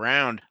jumbling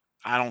around,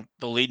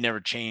 the lead never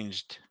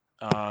changed.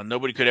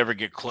 Nobody could ever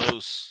get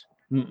close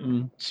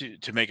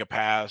to make a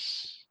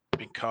pass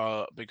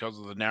because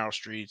of the narrow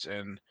streets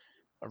and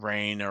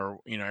rain or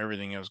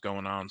everything that was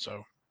going on.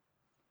 So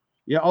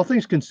yeah, all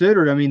things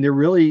considered,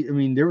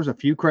 there was a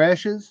few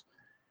crashes.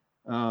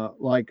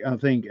 Like I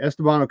think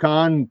Esteban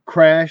Ocon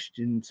crashed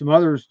and some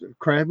others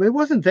crashed, but it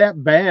wasn't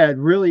that bad,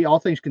 really. All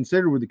things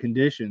considered, with the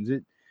conditions,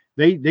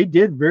 they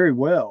did very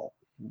well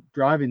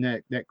driving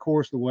that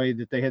course the way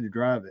that they had to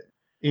drive it.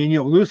 And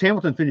Lewis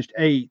Hamilton finished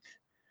 8th,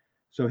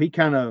 so he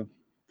kind of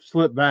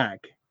slipped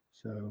back.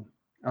 So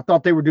I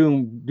thought they were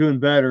doing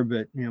better,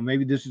 but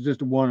maybe this is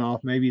just a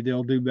one-off. Maybe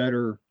they'll do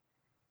better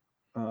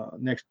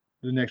the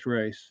next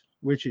race.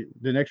 The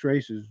next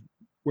race is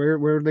where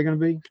are they going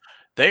to be?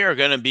 They are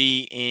going to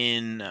be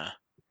in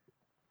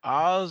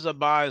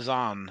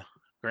Azerbaijan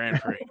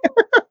Grand Prix.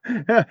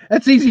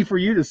 That's easy for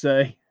you to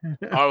say.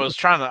 I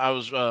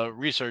was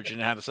researching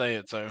how to say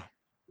it. So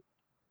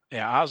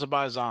yeah,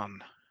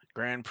 Azerbaijan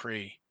Grand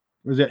Prix.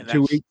 Was that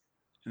 2 weeks?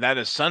 That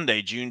is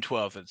Sunday, June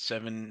 12th at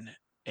 7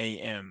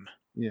 a.m.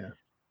 Yeah.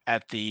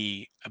 At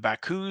the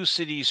Baku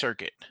City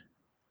Circuit.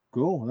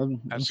 Cool.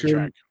 That's the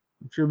track.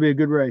 I'm sure it'll be a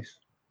good race.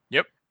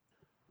 Yep.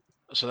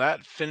 So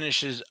that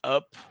finishes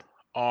up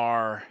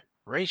our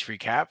race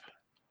recap.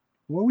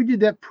 Well, we did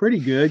that pretty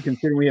good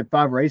considering we had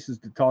 5 races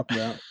to talk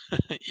about.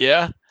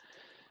 Yeah.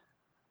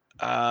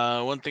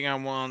 One thing I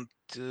want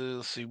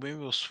to see, we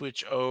will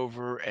switch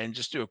over and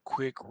just do a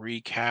quick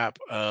recap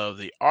of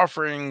the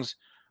offerings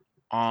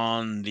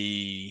on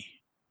the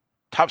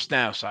Topps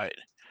Now site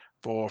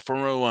for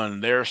Formula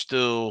One. They're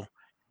still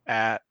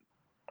I'm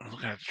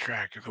looking at the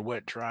track, the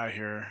wet dry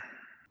here.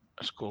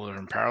 That's cool. They're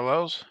in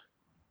parallels.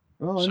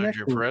 Oh,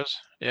 Sergio Perez.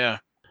 Yeah.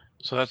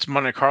 So that's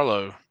Monte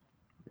Carlo.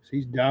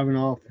 He's diving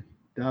off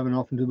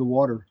into the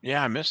water.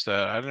 Yeah, I missed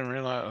that. I didn't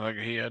realize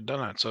he had done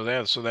that. So they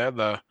had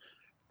the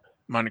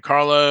Monte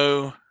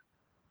Carlo.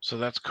 So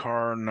that's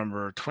car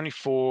number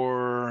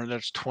 24.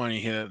 That's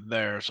 20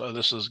 there. So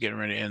this is getting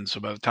ready to end. So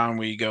by the time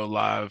we go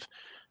live,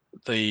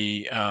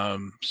 the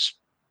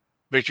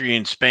victory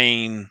in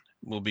Spain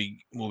will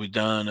be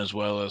done as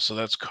well as. So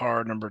that's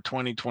car number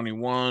 20,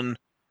 21,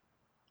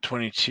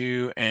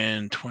 22,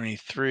 and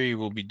 23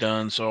 will be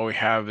done. So all we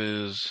have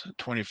is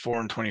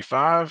 24 and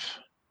 25.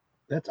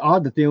 That's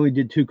odd that they only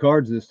did 2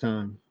 cards this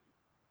time.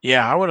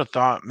 Yeah, I would have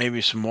thought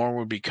maybe some more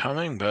would be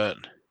coming, but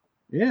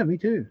yeah, me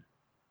too.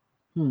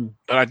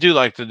 But I do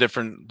like the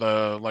different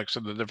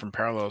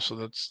parallels. So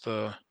that's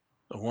the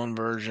one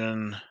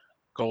version,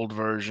 gold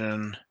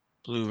version,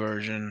 blue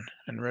version,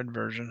 and red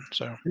version.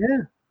 So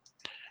yeah.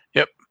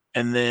 Yep.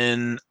 And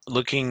then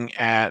looking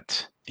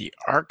at the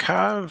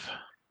archive.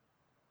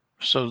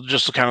 So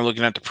just kind of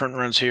looking at the print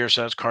runs here.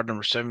 So that's card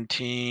number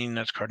 17.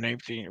 That's card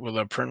 18 with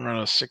a print run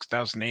of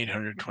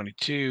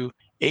 6,822,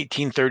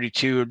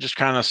 1832. Just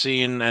kind of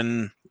seeing,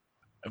 and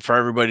for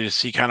everybody to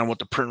see kind of what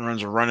the print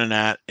runs are running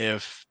at.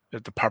 If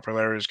if the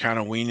popularity is kind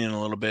of weaning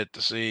a little bit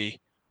to see.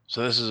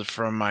 So this is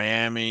from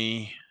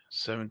Miami,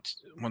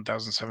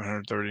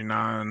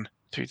 1,739,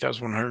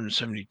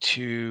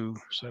 3,172.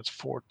 So that's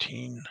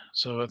 14.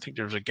 So I think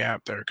there's a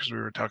gap there because we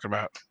were talking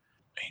about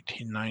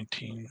 18,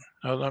 19.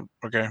 Oh, no,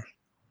 okay.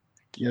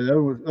 Yeah, that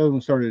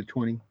one started at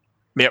 20.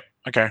 Yep.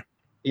 Okay.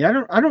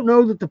 Yeah, I don't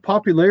know that the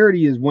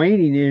popularity is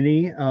waning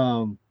any.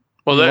 Well,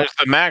 there's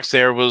the max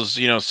there was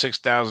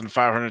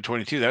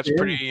 6,522. That's Yeah.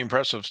 pretty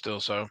impressive still.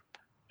 So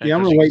Yeah,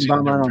 I'm gonna wait and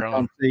buy mine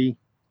on COMC.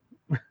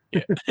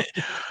 Yeah.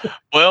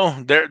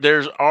 Well,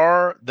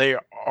 they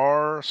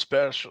are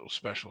specials.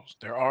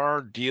 There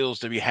are deals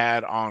to be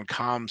had on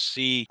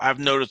COMC. I've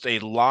noticed a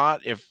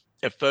lot. If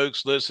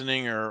folks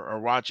listening or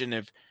watching,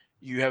 if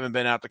you haven't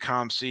been out to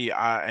COMC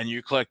and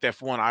you collect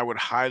F1, I would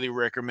highly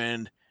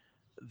recommend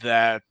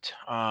that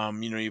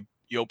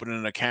you open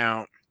an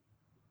account,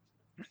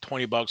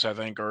 $20 I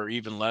think, or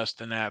even less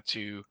than that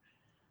to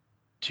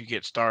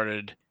get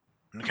started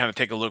and kind of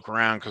take a look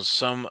around, because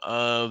some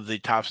of the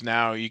tops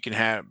now you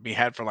can be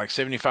had for like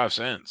 75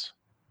 cents.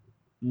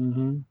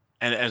 Mm-hmm.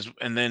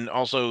 And then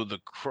also the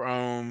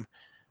chrome,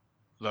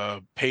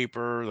 the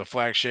paper, the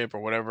flagship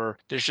or whatever.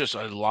 There's just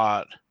a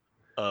lot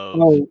of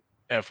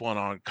F1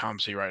 on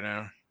COMC right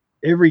now.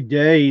 Every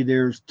day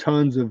there's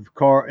tons of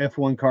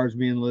F1 cars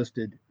being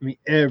listed. I mean,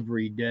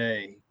 every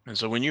day. And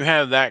so when you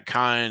have that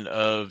kind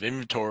of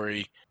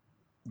inventory,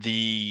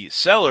 the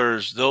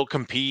sellers, they'll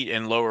compete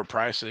and lower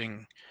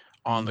pricing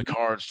on the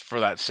cards for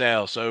that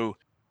sale. So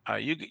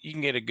you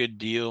can get a good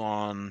deal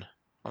on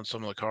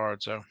some of the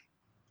cards. So,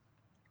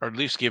 or at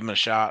least give them a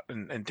shot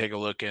and take a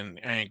look and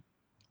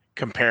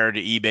compare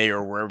to eBay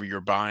or wherever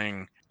you're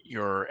buying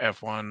your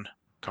F1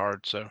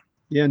 card. So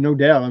yeah, no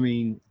doubt. I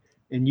mean,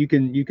 and you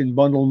can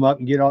bundle them up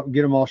and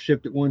get them all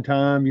shipped at one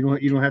time. You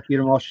don't have to get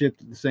them all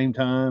shipped at the same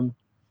time.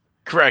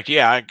 Correct.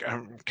 Yeah, I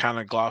kind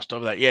of glossed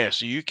over that. Yeah,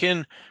 so you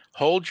can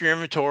hold your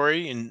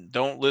inventory and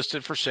don't list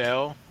it for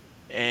sale,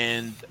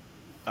 and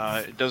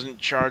it doesn't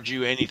charge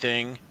you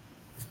anything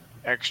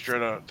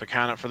extra to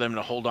kind of for them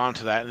to hold on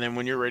to that. And then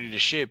when you're ready to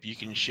ship, you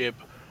can ship.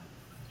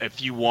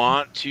 If you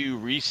want to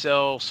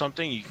resell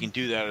something, you can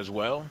do that as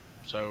well.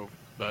 So,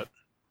 but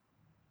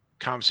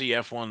COMC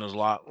F1, there's a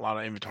lot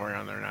of inventory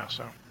on there now.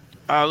 So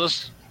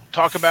let's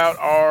talk about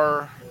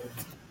our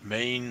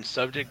main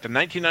subject, the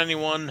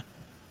 1991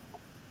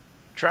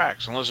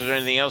 tracks. Unless there's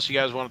anything else you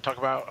guys want to talk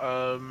about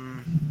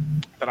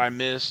that I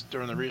missed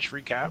during the Rich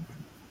recap.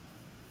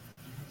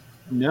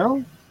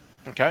 No.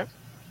 Okay.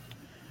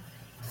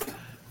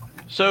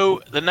 So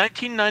the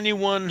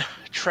 1991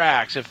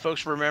 tracks, if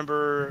folks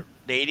remember,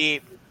 the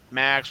 88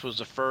 Max was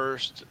the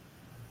first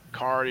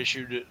card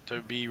issued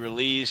to be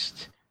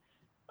released.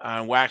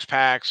 Wax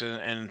packs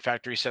and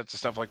factory sets and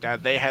stuff like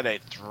that. They had a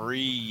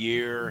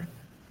 3-year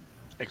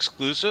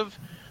exclusive.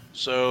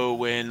 So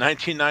when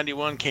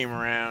 1991 came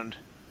around,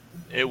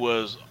 it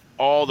was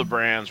all the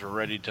brands were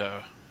ready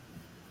to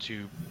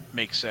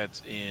make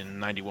sets in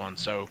 91.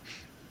 So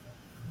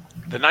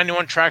the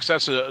 91 tracks,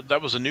 that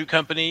was a new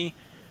company.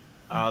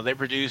 They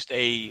produced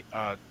a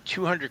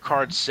 200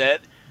 card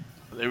set.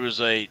 There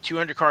was a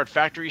 200 card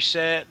factory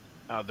set.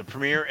 The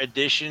Premier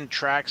Edition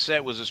track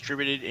set was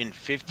distributed in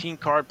 15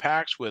 card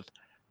packs with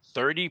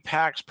 30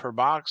 packs per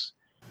box.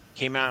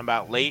 Came out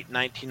about late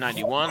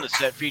 1991. The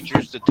set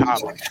features the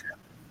top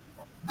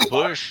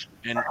Busch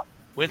and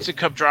Winston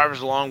Cup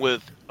drivers along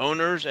with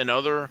owners and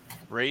other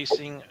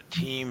racing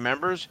team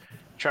members.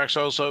 Tracks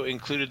also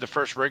included the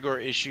first regular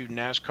issue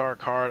NASCAR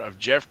card of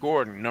Jeff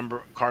Gordon,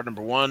 card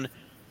number 1.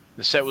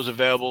 The set was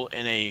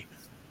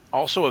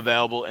also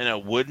available in a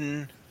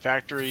wooden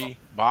factory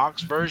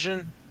box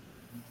version,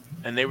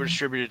 and they were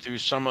distributed through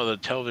some of the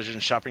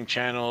television shopping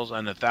channels,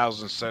 and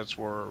 1,000 sets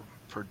were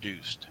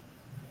produced.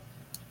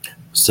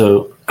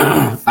 So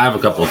I have a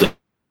couple of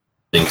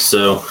things.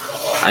 So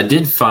I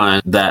did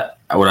find that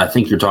what I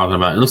think you're talking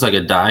about, it looks like a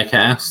die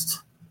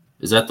cast.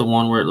 Is that the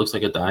one where it looks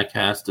like a die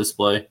cast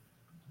display?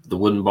 The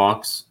wooden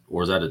box,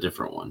 or is that a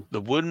different one?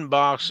 The wooden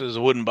box is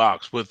a wooden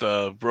box with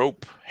a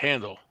rope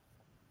handle.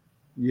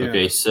 Yeah.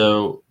 Okay,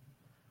 so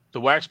the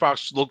wax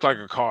box looked like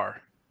a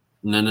car.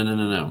 No,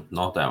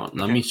 not that one. Okay.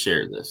 Let me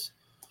share this.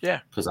 Yeah,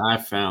 because I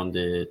found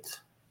it.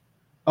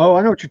 Oh,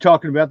 I know what you're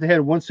talking about. They had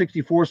a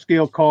 1/64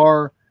 scale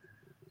car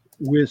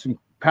with some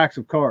packs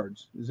of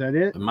cards. Is that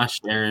it? Am I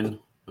sharing?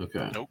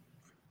 Okay. Nope.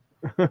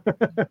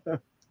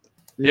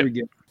 There we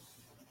go.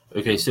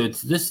 Okay, so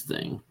it's this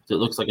thing that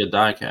looks like a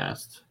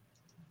die-cast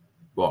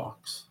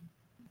box.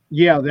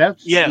 Yeah,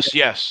 that's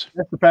yes.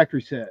 That's the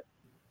factory set.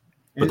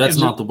 But that's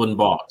not the wooden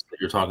box that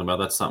you're talking about.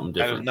 That's something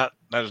different.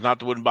 That is not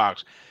the wooden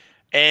box.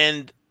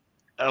 And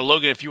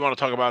Logan, if you want to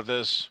talk about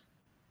this.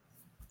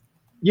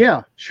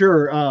 Yeah,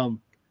 sure.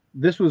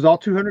 This was all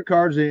 200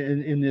 cards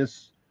in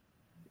this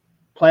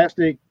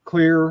plastic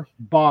clear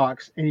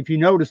box. And if you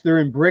notice, they're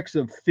in bricks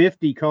of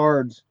 50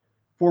 cards,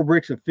 4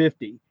 bricks of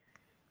 50.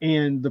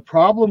 And the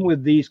problem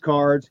with these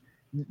cards,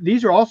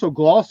 these are also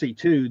glossy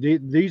too.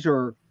 These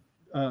are,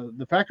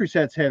 the factory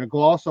sets had a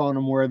gloss on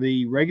them where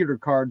the regular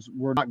cards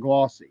were not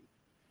glossy.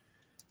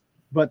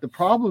 But the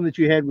problem that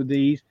you had with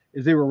these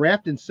is they were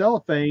wrapped in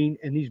cellophane,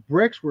 and these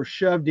bricks were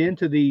shoved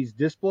into these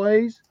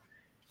displays,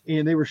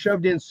 and they were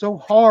shoved in so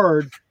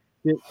hard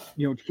that,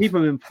 to keep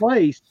them in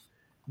place,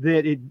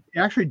 that it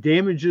actually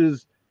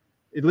damages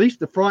at least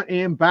the front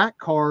and back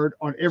card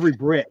on every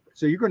brick.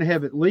 So you're going to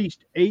have at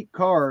least 8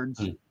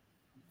 cards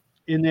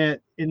in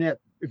that.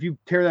 If you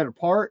tear that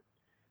apart,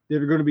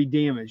 that are going to be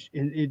damaged.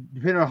 And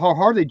depending on how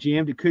hard they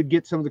jammed, it could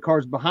get some of the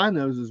cards behind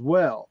those as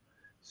well.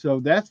 So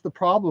that's the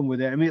problem with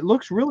it. I mean, it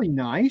looks really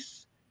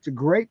nice. It's a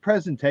great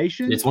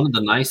presentation. It's one of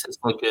the nicest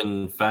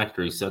looking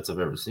factory sets I've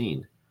ever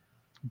seen.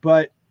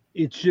 But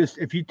it's just,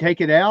 if you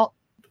take it out,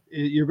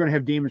 you're going to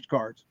have damaged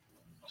cards.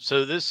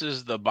 So this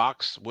is the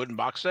wooden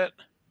box set.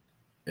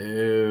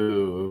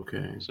 Oh,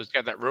 okay. So it's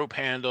got that rope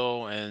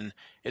handle, and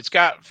it's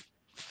got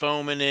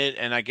foam in it,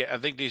 and I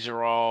think these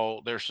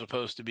are they're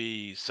supposed to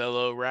be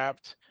cello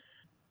wrapped,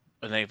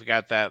 and they've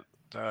got that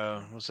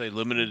let's say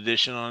limited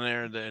edition on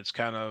there that it's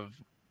kind of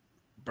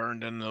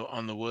burned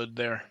on the wood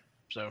there.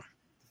 So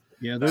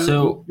yeah,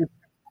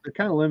 they're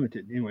kind of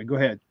limited. Anyway, go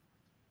ahead.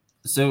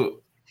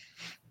 So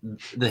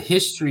the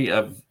history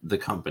of the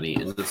company,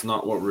 and that's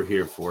not what we're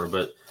here for,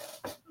 but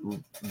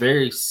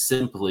very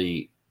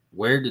simply,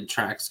 where did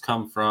Trax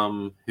come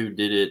from? Who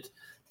did it?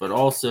 But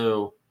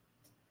also,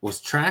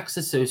 was Trax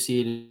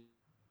associated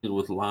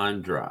with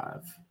Line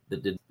Drive?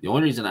 The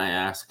only reason I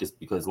ask is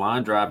because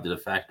Line Drive did a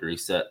factory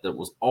set that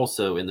was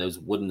also in those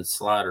wooden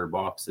slider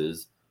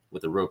boxes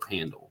with a rope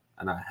handle,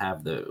 and I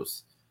have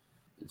those.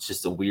 It's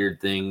just a weird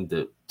thing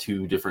that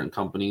 2 different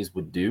companies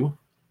would do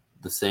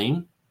the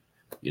same.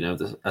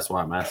 That's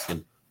why I'm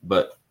asking.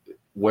 But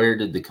where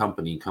did the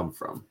company come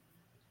from?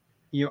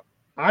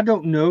 I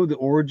don't know the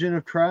origin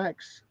of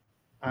Trax.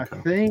 I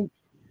think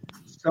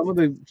some of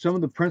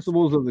the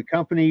principles of the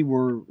company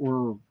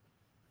were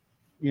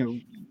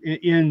in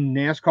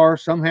NASCAR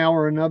somehow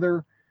or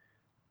another.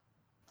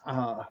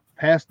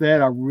 Past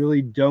that, I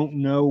really don't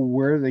know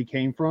where they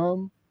came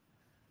from.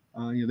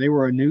 They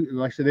were a new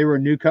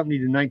company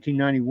to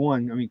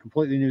 1991. I mean,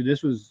 completely new.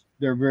 This was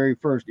their very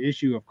first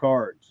issue of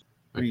cards.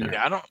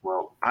 I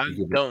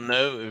don't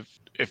know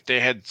if they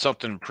had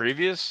something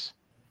previous.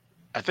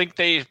 I think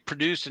they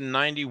produced in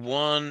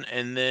 91,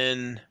 and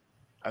then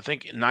I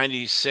think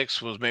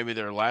 96 was maybe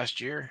their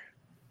last year.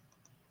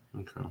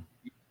 Okay.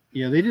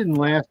 Yeah, they didn't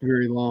last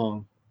very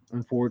long,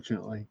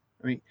 unfortunately.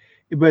 I mean,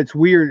 but it's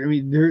weird. I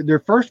mean, their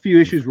first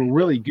few issues were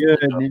really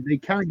good, and they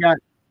kind of got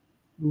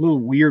a little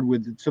weird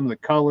with some of the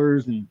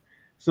colors and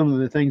some of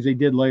the things they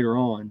did later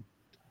on.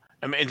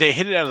 I mean, they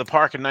hit it out of the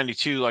park in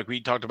 92, like we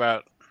talked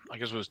about, I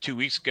guess it was 2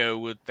 weeks ago,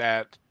 with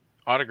that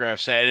autograph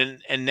set.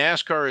 And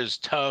NASCAR is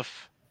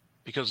tough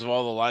because of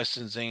all the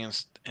licensing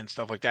and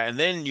stuff like that. And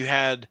then you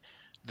had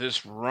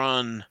this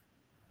run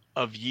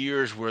of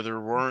years where there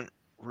weren't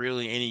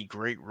really any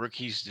great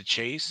rookies to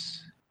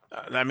chase.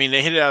 I mean,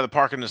 they hit it out of the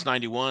park in this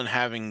 91,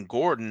 having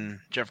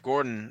Jeff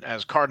Gordon,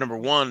 as card number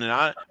 1.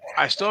 And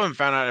I still haven't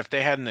found out if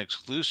they had an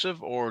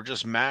exclusive or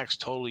just Max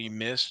totally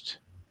missed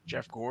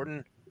Jeff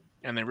Gordon.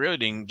 And they really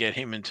didn't get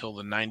him until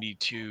the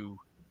 92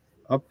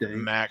 update.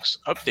 Max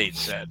update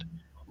set.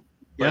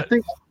 Yeah,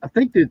 I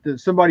think that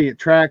somebody at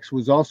Trax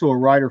was also a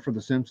writer for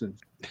The Simpsons.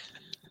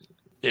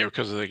 Yeah,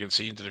 because they can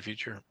see into the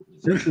future.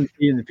 Simpsons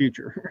see in the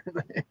future.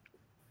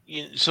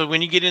 So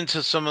when you get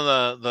into some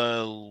of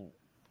the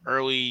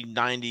early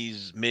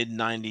 90s, mid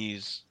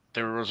 90s,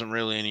 there wasn't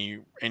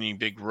really any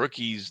big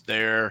rookies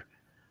there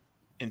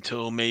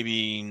until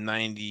maybe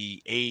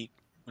 98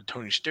 with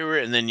Tony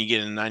Stewart, and then you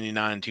get in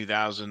 99,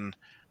 2000,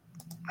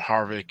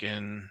 Harvick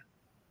and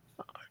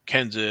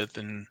Kenseth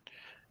and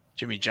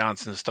Jimmy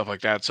Johnson and stuff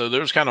like that. So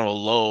there was kind of a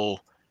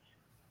lull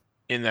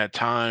in that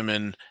time,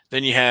 and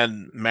then you had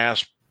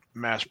mass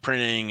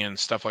printing and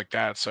stuff like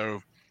that. So I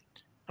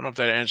don't know if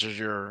that answers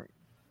your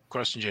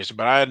question, Jason,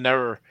 but I had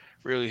never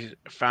really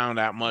found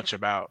out much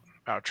about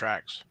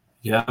Trax.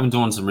 Yeah, I'm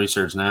doing some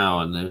research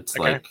now, and it's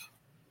like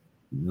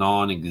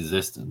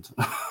non-existent.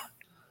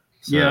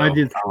 So yeah, I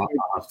did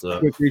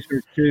quick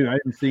research too. I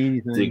didn't see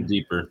anything. Dig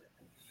deeper.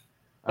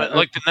 But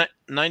like the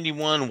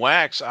 91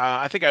 wax,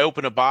 I think I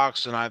opened a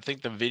box, and I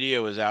think the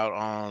video is out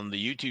on the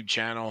YouTube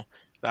channel.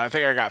 I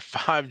think I got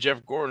 5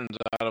 Jeff Gordons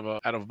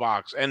out of a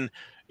box, and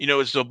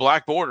it's the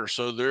black border,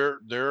 so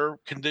they're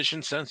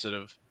condition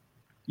sensitive.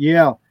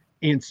 Yeah,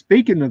 and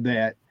speaking of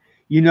that,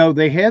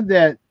 they had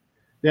that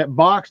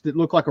box that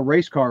looked like a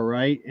race car,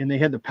 right? And they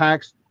had the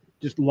packs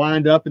just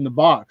lined up in the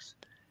box.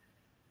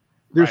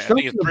 There's I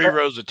think it's 3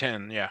 rows of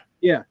 10. Yeah.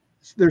 Yeah,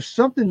 there's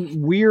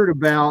something weird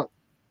about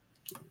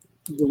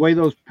the way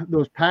those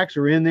packs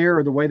are in there,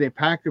 or the way they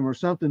packed them, or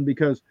something,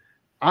 because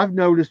I've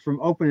noticed from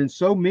opening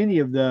so many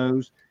of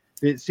those,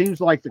 it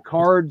seems like the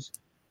cards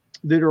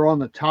that are on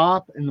the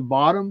top and the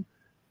bottom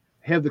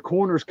have the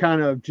corners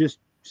kind of just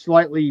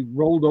slightly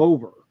rolled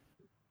over.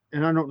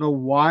 And I don't know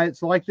why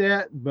it's like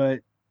that,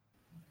 but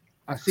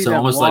I see that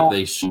almost like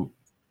they shoot.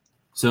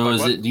 So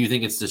do you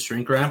think it's the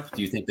shrink wrap?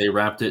 Do you think they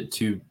wrapped it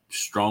too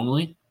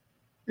strongly?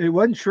 It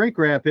wasn't shrink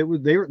wrap. It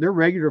was they're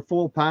regular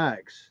full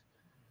packs.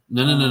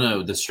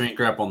 No. The shrink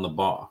wrap on the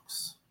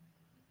box.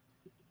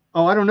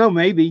 Oh, I don't know.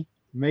 Maybe,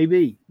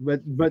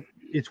 but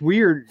it's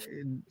weird,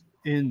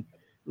 and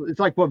it's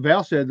like what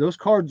Val said. Those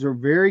cards are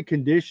very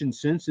condition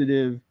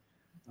sensitive.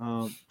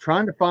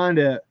 Trying to find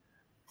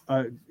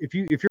if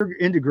you're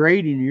into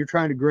grading and you're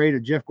trying to grade a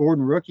Jeff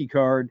Gordon rookie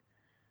card,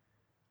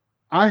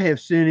 I have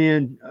sent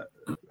in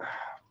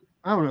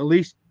I don't know, at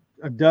least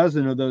a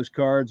dozen of those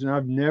cards, and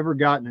I've never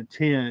gotten a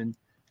 10.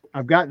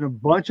 I've gotten a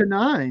bunch of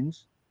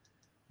 9s,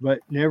 but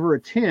never a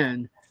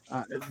 10.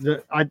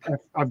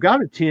 I've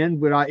got a 10,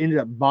 but I ended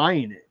up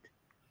buying it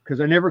because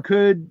I never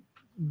could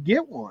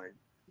get one.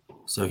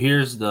 So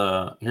here's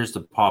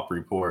the pop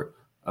report.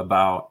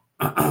 About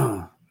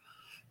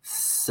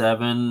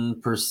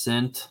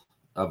 7%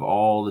 of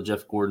all the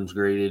Jeff Gordons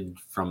graded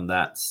from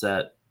that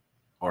set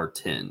are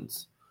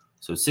 10s.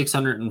 So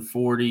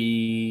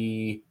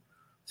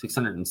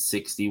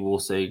 660 we'll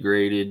say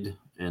graded,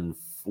 and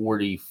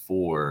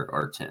 44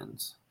 are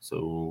 10s.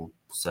 So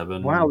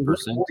 7%. Wow,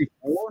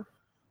 44?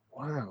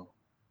 Wow.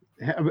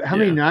 How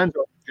many 9s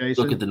are there,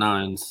 Jason? Look at the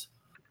 9s.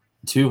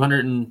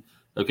 200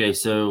 okay,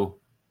 so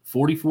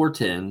 44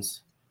 10s,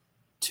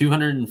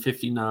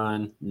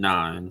 259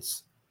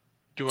 9s.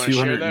 Do you want to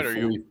share that, or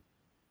you?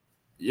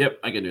 Yep,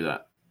 I can do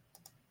that.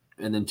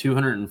 And then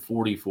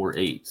 244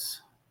 8s.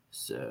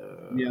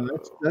 So yeah,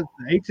 that's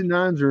 8s and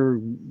 9s are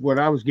what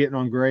I was getting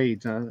on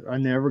grades. I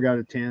never got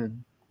a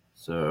 10.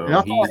 So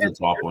he's the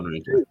top one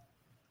right there.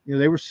 You know,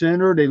 they were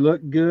centered. They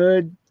looked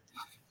good.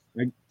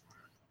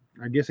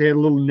 I guess they had a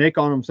little nick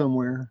on them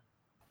somewhere.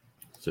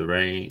 So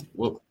right.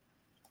 Well.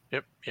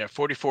 Yep. Yeah.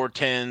 44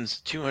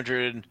 10s,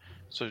 200.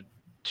 So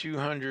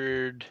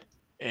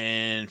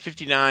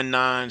 259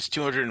 9s,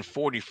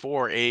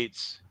 244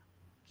 8s,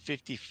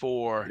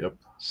 54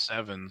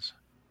 7s.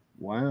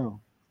 Wow.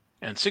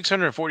 And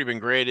 640 been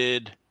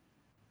graded,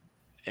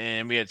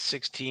 and we had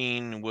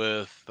 16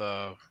 with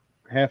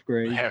half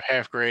grade,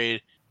 half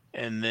grade,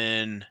 and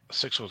then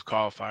 6 with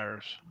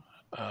qualifiers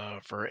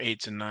for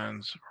 8s and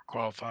 9s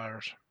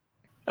qualifiers.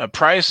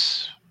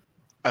 Price,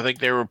 I think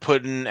they were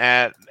putting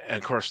at, and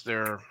of course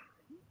their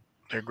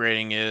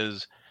grading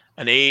is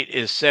an 8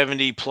 is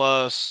 70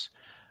 plus,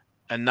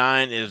 a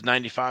 9 is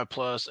 95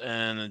 plus,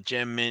 and a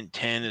Gem Mint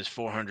 10 is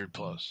 400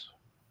 plus.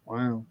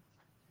 Wow.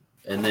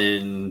 And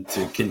then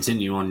to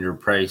continue on your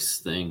price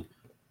thing,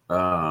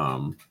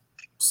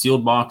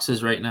 sealed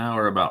boxes right now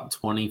are about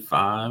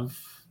 25,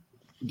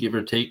 give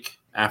or take,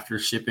 after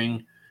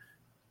shipping.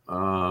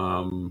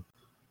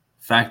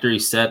 Factory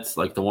sets,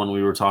 like the one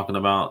we were talking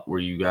about, where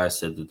you guys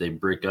said that they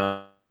brick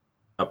up,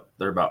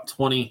 they're about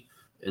 20,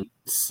 and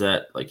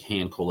set like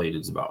hand collated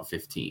is about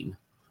 15.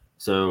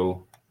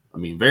 So, I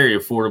mean, very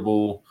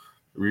affordable.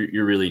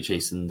 You're really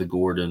chasing the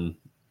Gordon,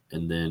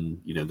 and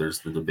then there's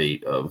the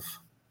debate of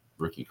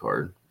rookie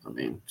card. I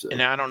mean, so.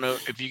 And I don't know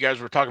if you guys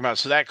were talking about,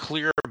 so that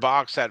clear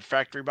box, that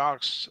factory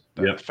box,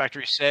 the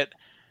factory set,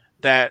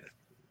 that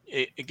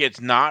it gets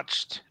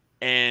notched,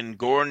 and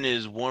Gordon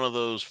is one of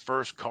those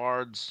first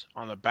cards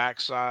on the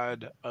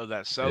backside of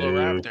that cello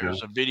wrap.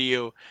 There's a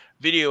video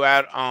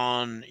out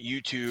on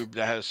YouTube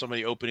that has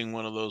somebody opening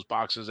one of those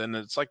boxes, and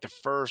it's like the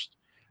first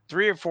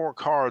 3 or 4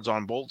 cards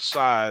on both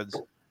sides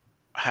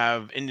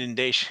have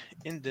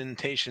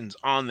indentations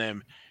on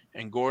them,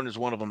 and Gordon is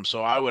one of them.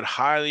 So I would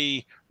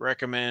highly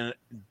recommend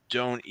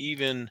don't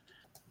even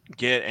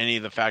get any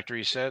of the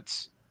factory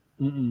sets.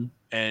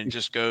 And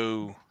just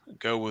go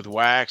with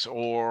wax,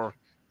 or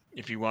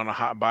if you want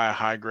to buy a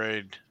high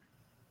grade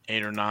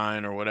 8 or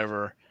 9 or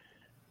whatever.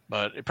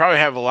 But it probably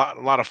have a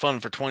lot of fun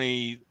for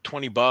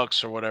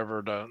 $20 or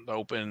whatever to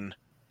open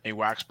a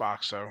wax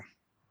box. So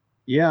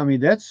yeah, I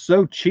mean, that's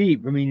so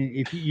cheap. I mean,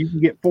 if you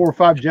can get 4 or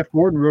 5 Jeff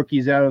Gordon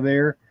rookies out of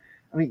there,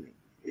 I mean,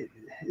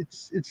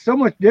 it's so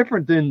much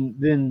different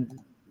than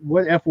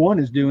what F1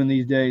 is doing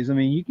these days. I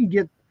mean, you can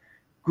get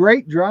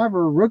great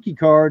driver rookie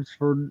cards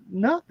for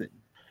nothing.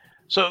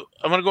 So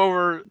I'm going to go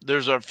over,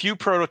 there's a few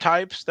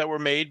prototypes that were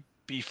made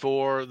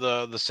before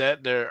the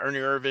set. They're Ernie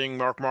Irving,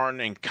 Mark Martin,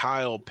 and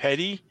Kyle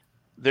Petty.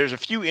 There's a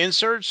few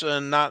inserts,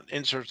 and not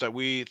inserts that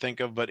we think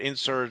of, but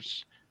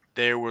inserts.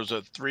 There was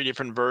 3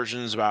 different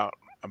versions about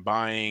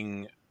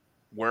buying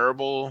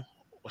wearable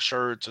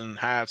shirts and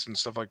hats and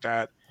stuff like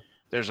that.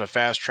 There's a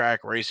fast track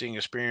racing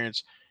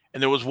experience.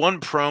 And there was one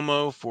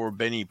promo for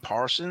Benny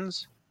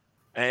Parsons.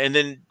 And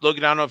then, look, I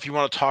don't know if you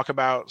want to talk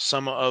about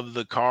some of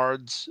the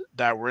cards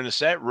that were in the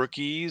set,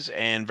 rookies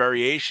and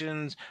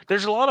variations.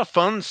 There's a lot of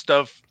fun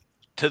stuff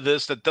to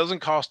this that doesn't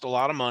cost a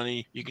lot of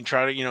money. You can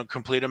try to,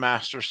 complete a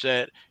master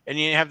set, and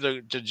you have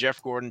the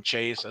Jeff Gordon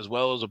chase as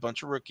well as a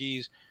bunch of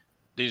rookies.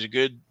 These are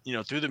good,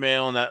 through the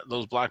mail, and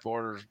those black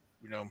borders,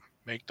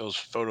 make those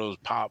photos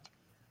pop.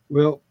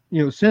 Well,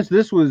 since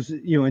this was,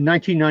 in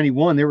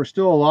 1991, there were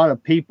still a lot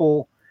of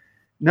people,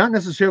 not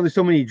necessarily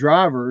so many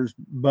drivers,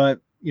 but,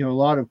 a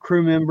lot of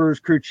crew members,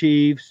 crew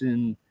chiefs,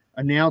 and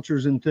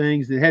announcers and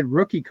things that had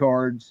rookie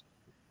cards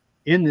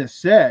in this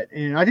set.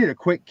 And I did a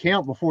quick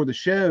count before the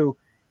show,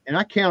 and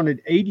I counted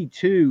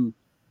 82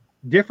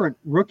 different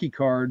rookie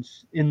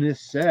cards in this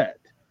set.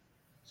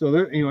 So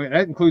there,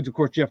 that includes, of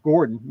course, Jeff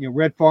Gordon.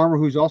 Red Farmer,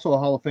 who's also a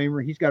Hall of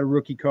Famer, he's got a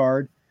rookie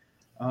card.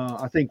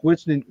 I think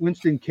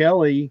Winston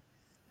Kelly,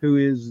 who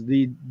is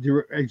the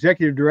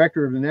executive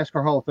director of the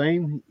NASCAR Hall of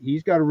Fame,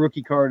 he's got a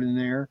rookie card in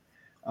there.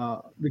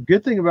 The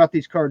good thing about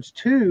these cards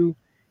too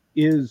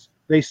is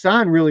they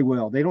sign really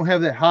well. They don't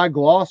have that high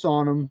gloss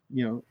on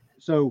them,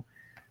 so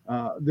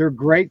they're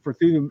great for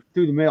through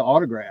the mail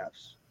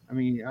autographs. I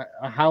mean,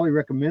 I highly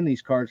recommend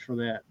these cards for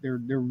that. They're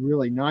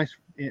really nice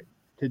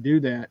to do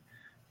that.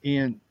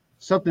 And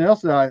something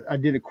else that I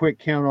did a quick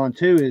count on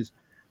too is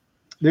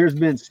there's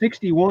been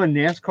 61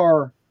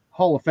 NASCAR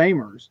Hall of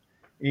Famers,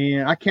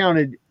 and I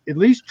counted at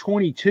least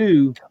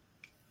 22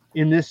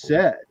 in this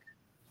set.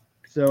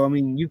 So, I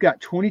mean, you've got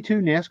 22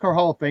 NASCAR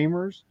Hall of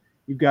Famers,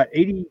 you've got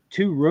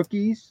 82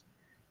 rookies,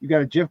 you've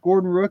got a Jeff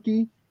Gordon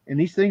rookie, and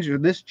these things are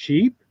this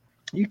cheap.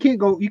 You can't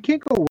go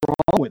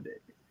wrong with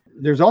it.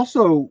 There's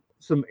also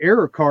some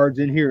error cards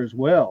in here as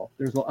well.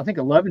 There's, I think,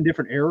 11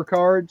 different error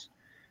cards.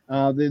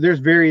 There's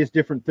various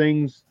different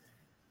things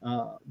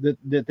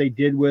that they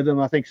did with them.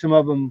 I think some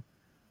of them,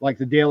 like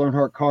the Dale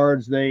Earnhardt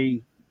cards,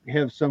 they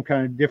have some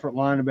kind of different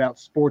line about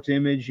Sports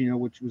Image,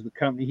 which was the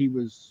company he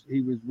was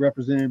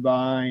represented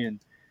by, and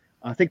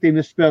I think they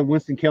misspelled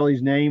Winston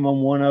Kelly's name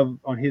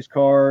on his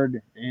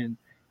card, and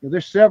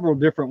there's several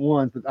different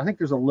ones, but I think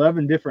there's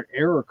 11 different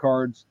error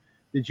cards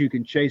that you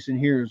can chase in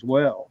here as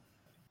well.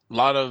 A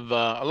lot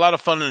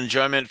of fun and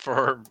enjoyment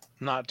for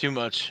not too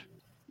much.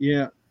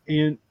 Yeah,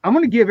 and I'm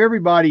going to give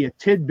everybody a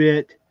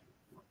tidbit,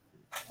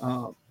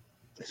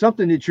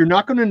 something that you're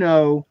not going to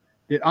know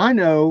that I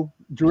know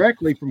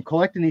directly from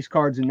collecting these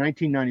cards in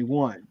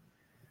 1991.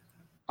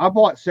 I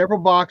bought several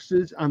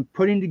boxes. I'm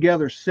putting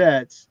together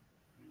sets,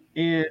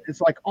 and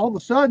it's like all of a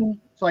sudden,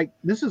 it's like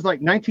this is like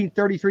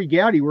 1933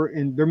 Gowdy,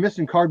 and they're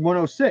missing card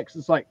 106.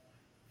 It's like,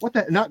 what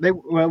the? Not they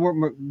weren't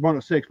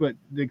 106, but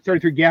the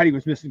 33 Gowdy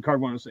was missing card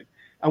 106.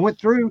 I went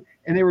through,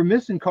 and they were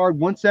missing card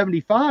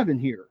 175 in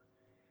here.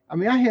 I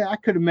mean, I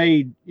could have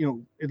made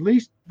at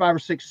least 5 or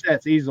 6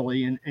 sets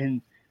easily,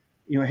 and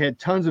had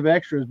tons of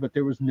extras, but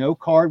there was no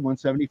card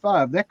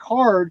 175. That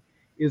card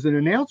is an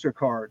announcer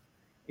card,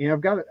 and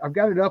I've got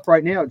it up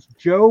right now. It's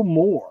Joe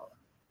Moore.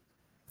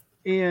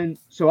 And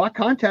so I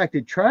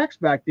contacted Trax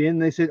back then.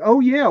 They said, "Oh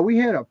yeah, we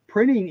had a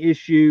printing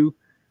issue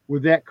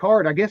with that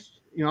card. I guess,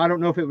 I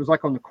don't know if it was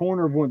like on the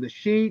corner of one of the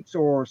sheets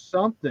or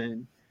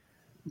something,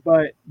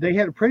 but they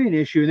had a printing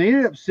issue." And they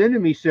ended up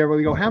sending me several.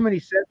 They go, "How many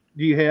sets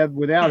do you have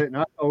without it?" And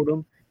I told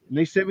them, and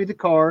they sent me the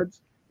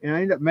cards, and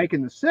I ended up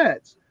making the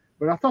sets.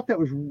 But I thought that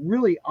was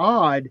really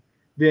odd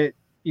that,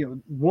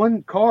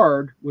 one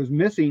card was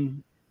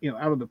missing,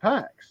 out of the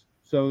packs.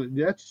 So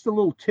that's just a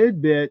little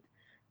tidbit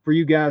for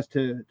you guys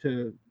to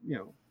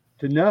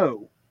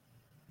know.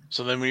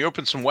 So then when you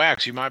open some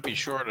wax, you might be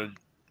short a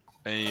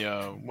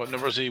what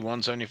number is he?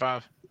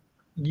 175?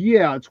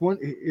 Yeah,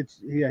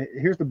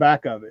 here's the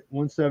back of it,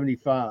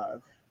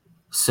 175.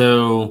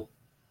 So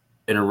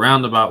in a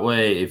roundabout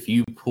way, if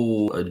you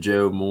pull a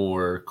Joe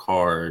Moore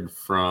card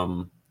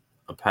from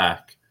a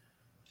pack,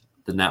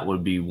 then that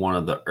would be one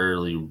of the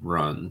early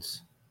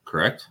runs,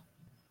 correct?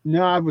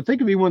 No, I would think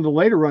it'd be one of the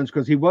later runs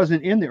because he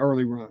wasn't in the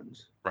early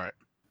runs. Right.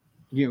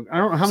 I don't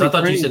know how many. I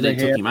thought you said they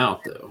took him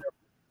out though.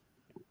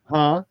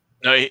 Huh?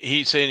 No,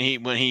 he's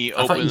saying when he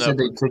opened up. I thought you said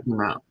they took him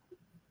out.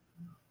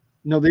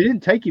 No, they didn't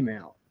take him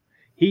out.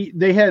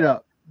 The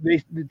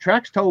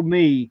Trax told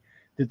me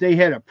that they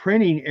had a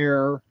printing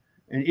error,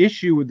 an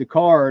issue with the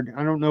card.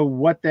 I don't know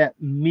what that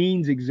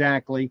means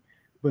exactly,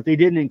 but they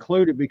didn't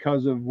include it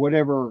because of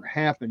whatever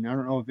happened. I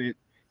don't know if it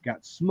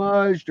got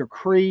smudged or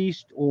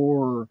creased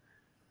or,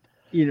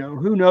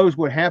 who knows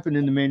what happened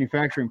in the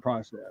manufacturing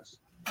process.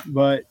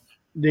 But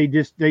they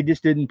just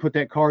didn't put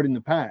that card in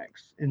the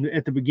packs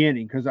at the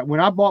beginning, because when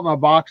I bought my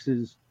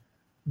boxes,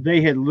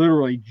 they had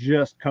literally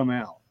just come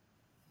out,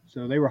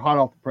 so they were hot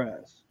off the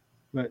press.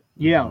 But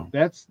yeah,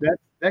 that's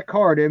that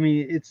card. I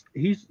mean,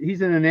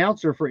 he's an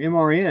announcer for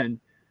MRN.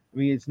 I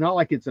mean, it's not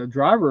like it's a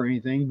driver or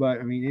anything, but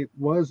I mean, it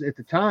was at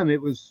the time.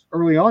 It was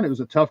early on. It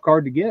was a tough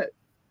card to get.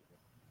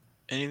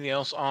 Anything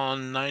else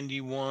on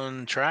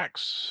 91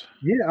 Trax?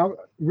 Yeah,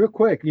 real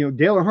quick.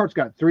 Dale Earnhardt's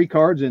got 3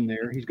 cards in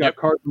there. He's got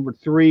card number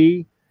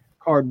 3,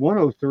 card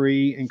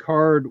 103, and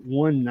card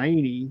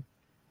 190.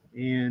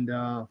 And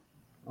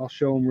I'll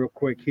show them real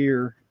quick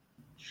here.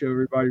 Show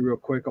everybody real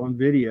quick on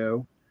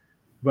video.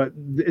 But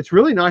it's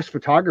really nice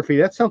photography.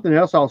 That's something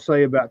else I'll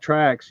say about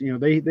Trax.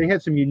 They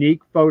had some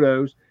unique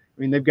photos.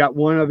 I mean, they've got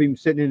one of him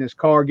sitting in his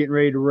car getting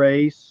ready to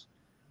race.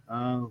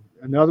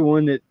 Another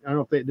one that I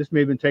don't know if this may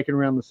have been taken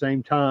around the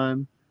same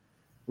time,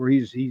 where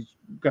he's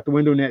got the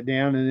window net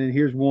down, and then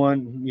here's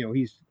one.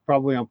 He's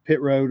probably on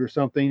pit road or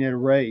something at a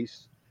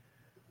race.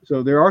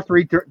 So there are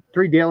three Dale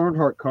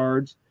Earnhardt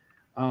cards.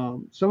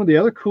 Some of the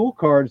other cool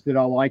cards that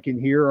I like in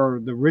here are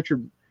the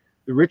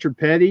Richard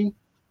Petty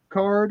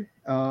card.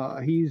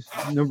 He's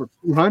number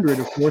 200,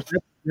 of course.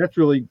 That's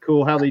really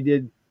cool how they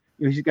did.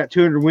 He's got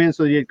 200 wins,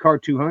 so they did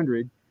card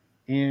 200.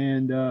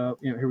 And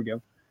here we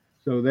go.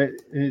 So and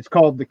it's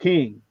called the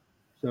King.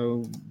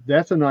 So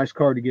that's a nice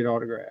card to get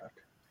autographed.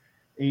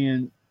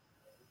 And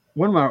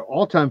one of my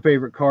all-time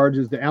favorite cards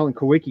is the Alan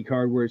Kawicki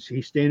card, where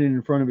he's standing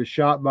in front of his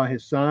shop by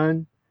his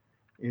sign.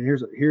 And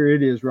here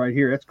it is right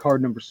here. That's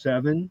card number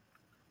 7.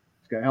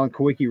 It's got Alan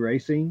Kowicki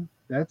Racing.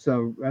 That's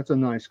a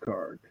nice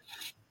card.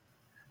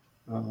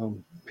 A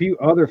few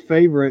other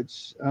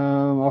favorites.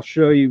 I'll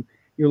show you.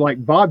 You're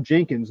like Bob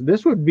Jenkins.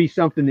 This would be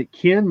something that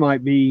Ken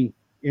might be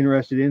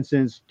interested in,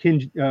 since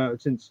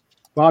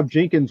Bob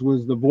Jenkins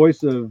was the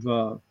voice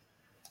of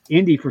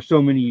Indy for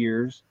so many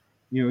years.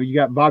 You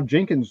got Bob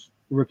Jenkins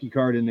rookie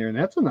card in there, and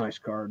that's a nice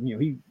card.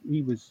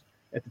 He was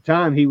at the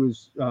time he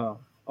was on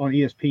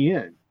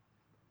ESPN.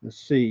 Let's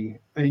see,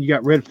 and you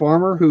got Red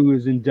Farmer, who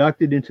is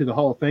inducted into the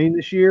Hall of Fame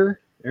this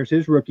year. There's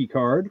his rookie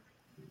card.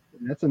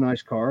 And that's a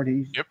nice card.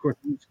 Of course,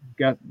 he's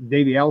got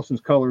Davey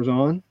Allison's colors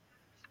on.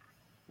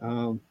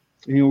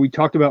 We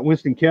talked about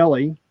Winston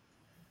Kelly.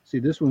 See,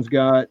 this one's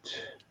got,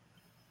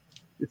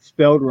 it's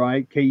spelled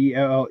right, Kelley.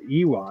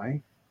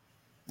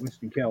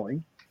 Winston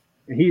Kelly.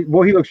 And he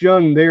looks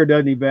young there,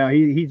 doesn't he, Val?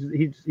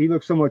 He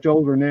looks so much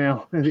older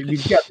now.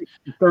 He's got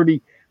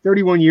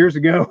 31 years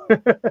ago.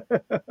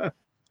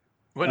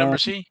 What number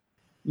is he?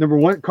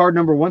 Card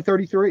number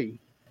 133.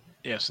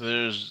 Yeah, so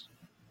there's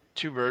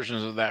 2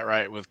 versions of that,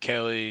 right? With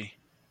Kelly.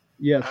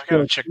 Yes. I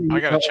gotta check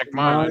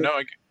mine. I know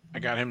I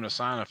got him to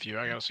sign a few.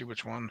 I gotta see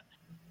which one.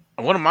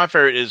 One of my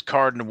favorite is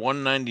card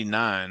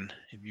 199.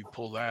 If you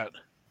pull that.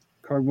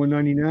 Card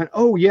 199.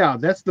 Oh yeah,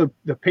 that's the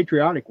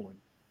patriotic one.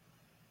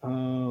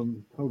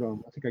 Hold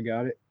on. I think I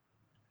got it.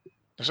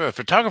 So the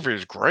photography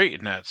is great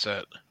in that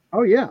set.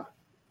 Oh yeah.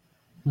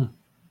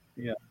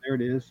 Yeah, there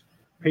it is.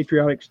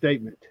 Patriotic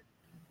statement.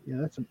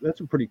 Yeah, that's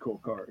a pretty cool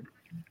card.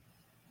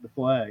 The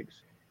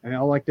flags. And I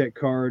like that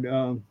card.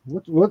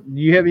 What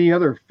do you have any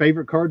other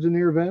favorite cards in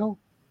there, Val?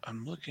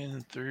 I'm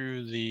looking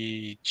through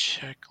the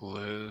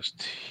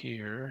checklist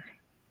here.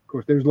 Of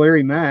course, there's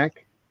Larry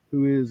Mack,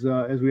 who is,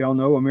 as we all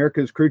know,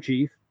 America's crew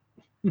chief.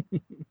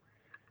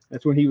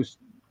 That's when he was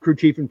crew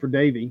chiefing for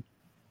Davey.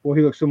 Boy,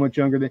 he looks so much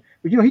younger than.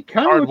 But he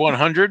kind of card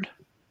 100.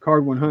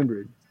 Card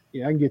 100.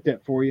 Yeah, I can get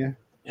that for you.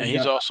 Yeah,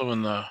 he's also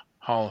in the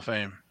Hall of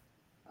Fame.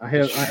 I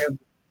have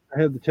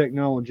the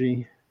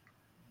technology.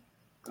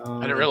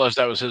 I didn't realize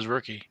that was his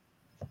rookie.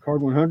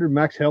 Card 100,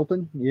 Max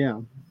Helton. Yeah.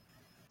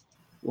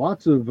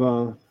 Lots of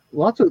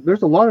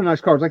there's a lot of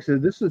nice cards. Like I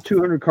said, this is a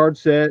 200 card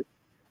set.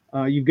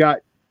 You've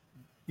got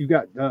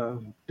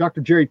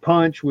Dr. Jerry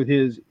Punch with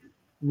his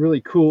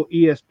really cool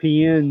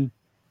ESPN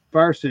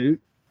fire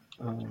suit.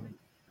 Let's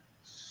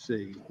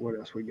see what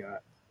else we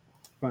got.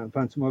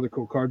 Find some other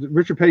cool cards.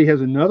 Richard Petty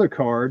has another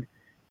card.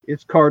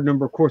 It's card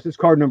number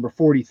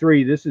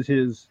 43. This is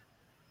his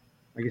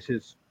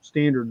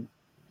standard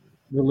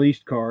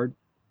released card.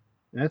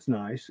 That's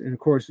nice. And of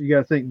course, you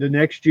got to think the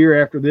next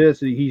year after this,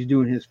 he's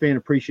doing his fan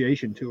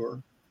appreciation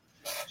tour.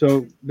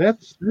 So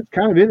that's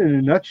kind of it in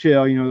a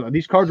nutshell.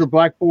 These cards are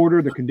black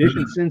border, they're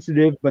condition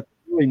sensitive, but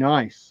really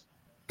nice.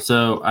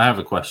 So I have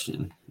a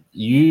question.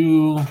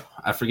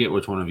 I forget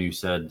which one of you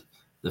said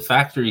the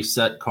factory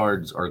set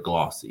cards are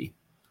glossy,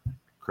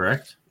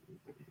 correct?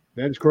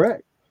 That is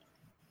correct.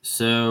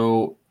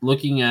 So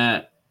looking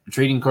at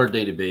trading card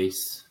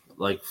database,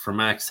 like for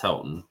Max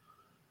Helton,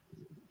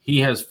 he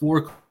has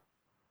 4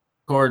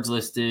 cards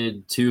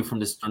listed. 2 from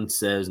this one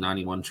says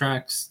 91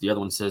 tracks. The other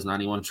one says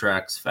 91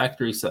 tracks,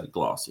 factory set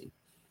glossy.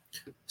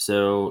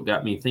 So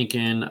got me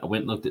thinking. I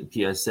went and looked at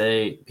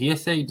PSA.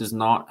 PSA does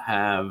not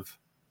have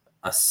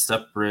a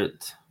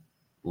separate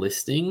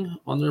listing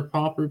on their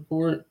pop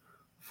report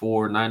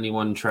for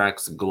 91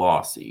 tracks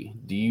glossy.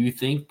 Do you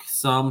think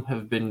some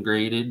have been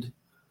graded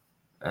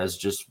as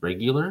just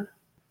regular?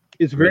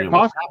 It's very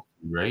possible,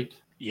 right?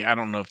 Yeah, I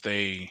don't know if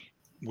they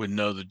would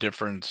know the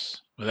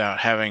difference without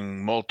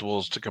having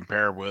multiples to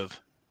compare with.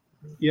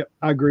 Yep,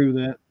 I agree with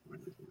that.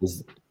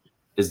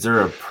 Is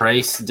there a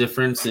price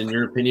difference in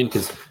your opinion?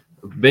 Because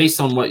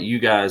based on what you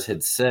guys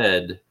had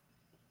said,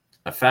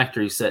 a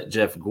factory set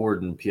Jeff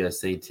Gordon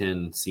PSA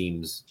 10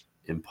 seems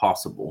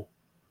impossible.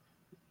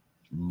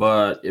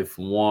 But if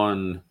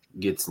one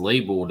gets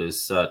labeled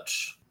as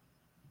such,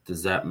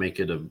 does that make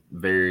it a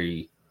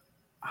very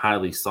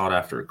highly sought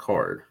after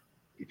card?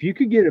 If you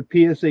could get a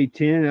PSA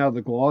 10 out of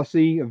the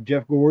glossy of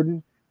Jeff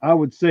Gordon, I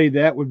would say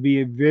that would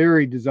be a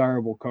very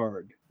desirable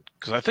card.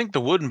 Because I think the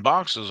wooden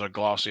boxes are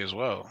glossy as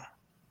well.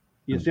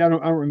 Yes, I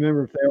don't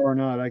remember if they are or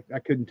not. I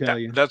couldn't tell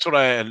you. That's what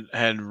I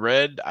had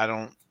read.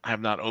 I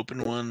have not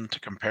opened one to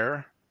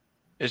compare.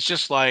 It's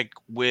just like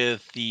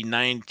with the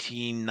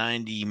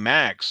 1990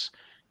 Max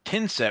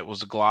 10 set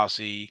was a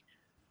glossy,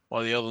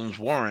 while the other ones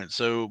weren't.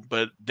 So,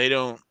 but they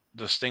don't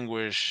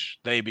distinguish.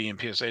 They being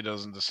PSA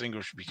doesn't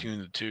distinguish between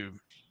the two.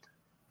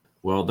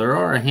 Well, there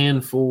are a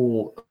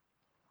handful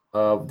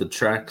of the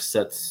track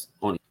sets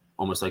on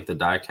almost like the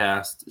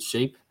die-cast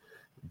shape,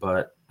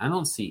 but I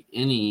don't see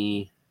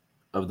any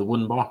of the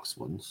wooden box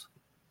ones,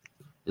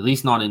 at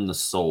least not in the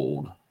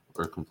sold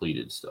or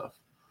completed stuff.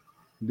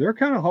 They're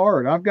kind of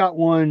hard. I've got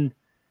one.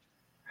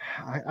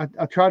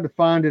 I tried to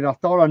find it. I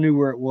thought I knew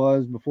where it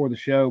was before the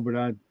show, but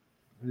I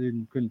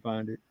couldn't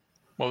find it.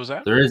 What was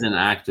that? There is an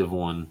active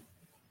one,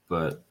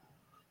 but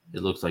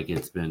it looks like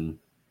it's been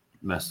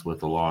messed with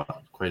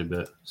quite a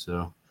bit.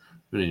 So,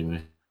 but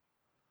anyway.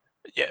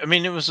 Yeah, I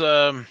mean, it was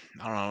I don't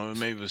know,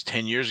 maybe it was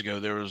 10 years ago.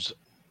 There was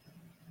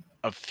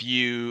a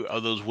few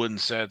of those wooden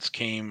sets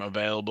came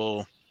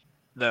available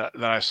that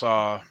I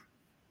saw,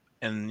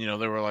 and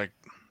they were like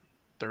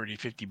 30,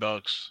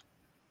 $50,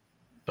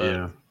 but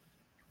Yeah,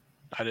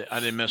 I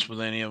didn't mess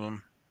with any of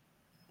them.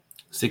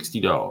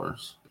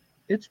 $60.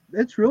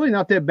 It's really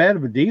not that bad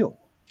of a deal.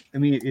 I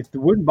mean, if the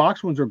wooden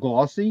box ones are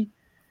glossy,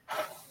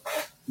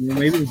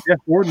 maybe the Jeff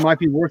Gordon might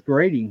be worth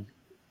grading.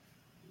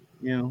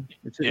 Yeah,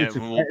 It's a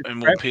and we'll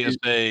crapshoot.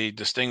 PSA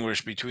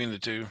distinguish between the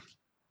two.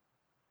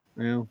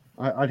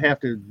 I'd have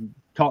to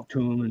talk to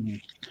him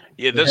and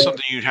Yeah, that's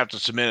something you'd have to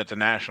submit at the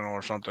national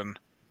or something,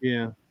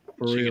 yeah,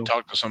 for so you real. can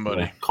talk to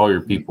somebody. Yeah, call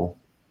your people.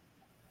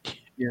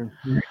 Yeah.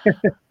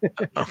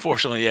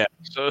 Unfortunately, yeah.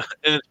 So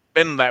and it's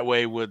been that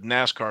way with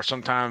NASCAR.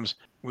 Sometimes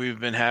we've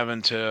been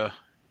having to,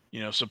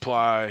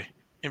 supply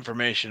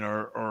information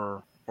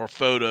or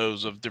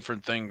photos of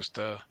different things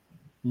to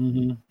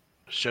Mm-hmm.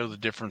 show the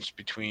difference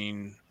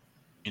between,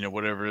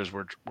 whatever it is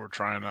we're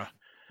trying to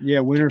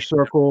Yeah, Winter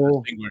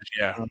Circle, distinguish.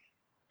 Yeah,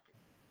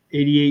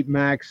 88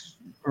 Max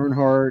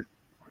Earnhardt,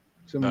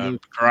 some of the those.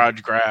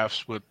 garage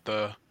graphs with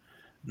the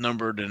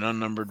numbered and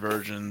unnumbered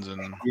versions,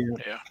 and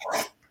Yeah.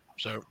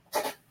 So,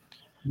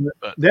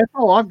 But that's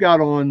all I've got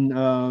on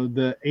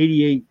the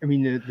 88. I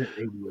mean, the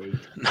 88,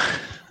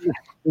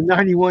 the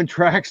 91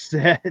 track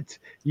set.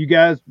 You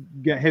guys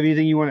have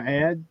anything you want to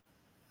add?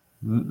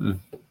 Mm-mm.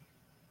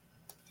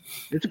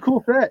 It's a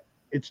cool set.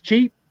 It's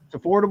cheap. It's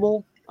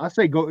affordable. I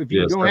say go if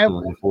you don't have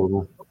one,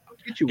 affordable.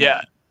 get you yeah,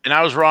 one. and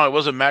I was wrong. It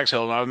wasn't Max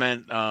Helton. I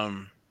meant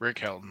Rick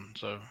Helton.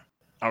 So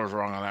I was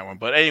wrong on that one.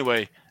 But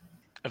anyway,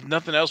 if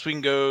nothing else, we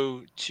can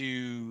go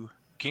to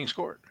King's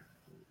Court.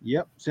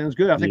 Yep, sounds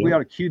good. I think we ought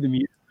to cue the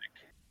music.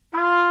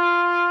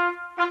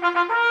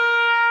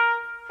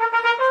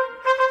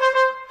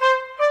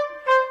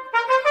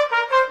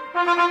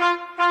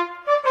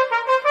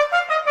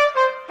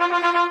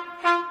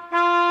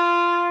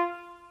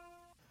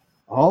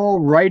 All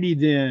righty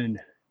then.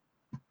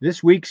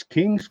 This week's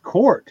King's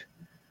Court.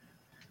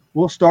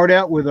 We'll start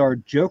out with our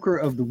Joker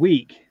of the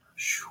Week.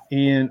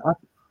 And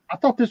I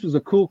thought this was a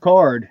cool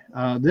card.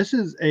 This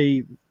was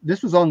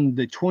on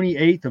the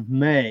 28th of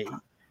May,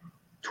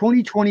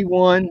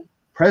 2021,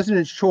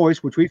 President's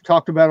Choice, which we've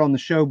talked about on the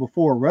show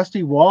before.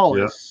 Rusty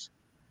Wallace,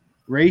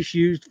 race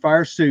used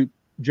fire suit,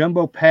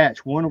 jumbo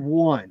patch, 1 of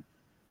 1.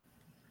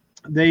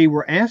 They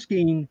were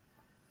asking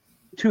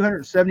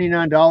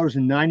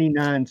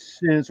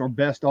 $279.99 or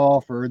best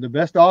offer. The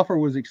best offer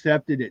was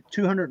accepted at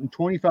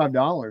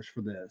 $225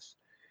 for this.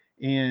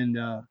 And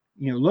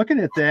looking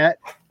at that,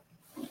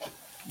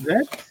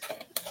 that's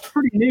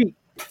pretty neat.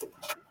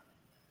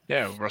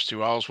 Yeah, Rusty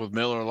Wallace with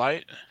Miller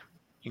Lite.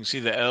 You can see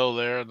the L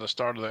there, the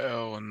start of the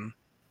L, and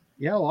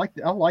yeah,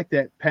 I like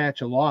that patch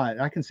a lot.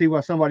 I can see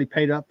why somebody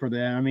paid up for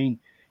that. I mean,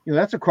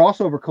 that's a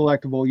crossover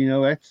collectible.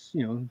 That's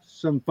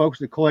some folks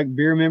that collect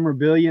beer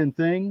memorabilia and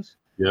things.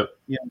 Yep.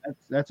 Yeah,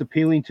 that's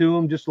appealing to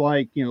them, just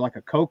like like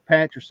a Coke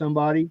patch or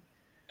somebody.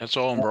 That's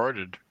all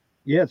embroidered.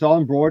 Yeah, it's all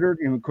embroidered,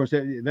 and of course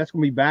that's going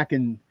to be back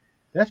in.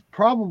 That's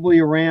probably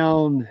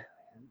around.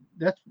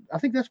 I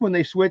think that's when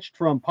they switched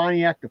from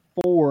Pontiac to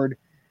Ford,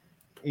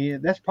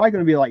 and that's probably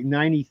going to be like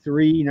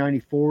 93,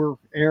 94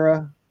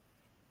 era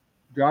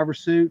driver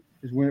suit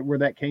is where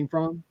that came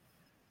from.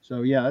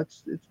 So yeah,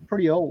 it's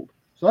pretty old.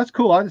 So that's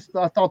cool. I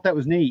thought that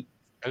was neat.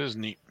 That is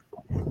neat.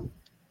 All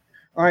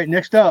right,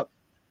 next up,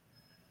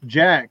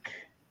 Jack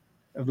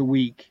of the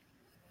Week.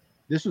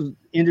 This was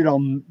ended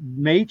on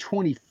May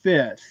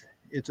 25th.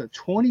 It's a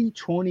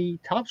 2020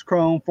 Topps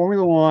Chrome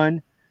Formula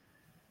One.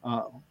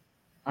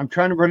 I'm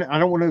trying to run it. I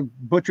don't want to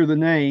butcher the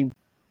name.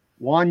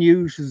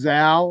 Wanyu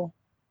Zhao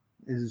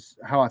is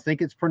how I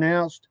think it's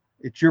pronounced.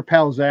 It's your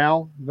pal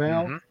Zhao,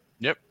 Val. Mm-hmm.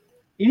 Yep.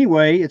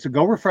 Anyway, it's a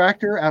gold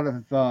refractor out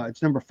of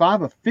it's number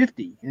 5 of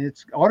 50, and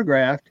it's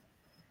autographed.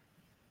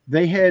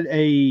 They had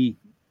a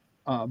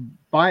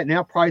buy it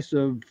now price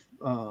of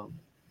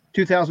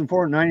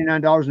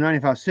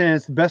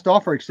 $2,499.95. The best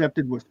offer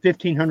accepted was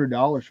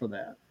 $1,500 for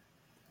that.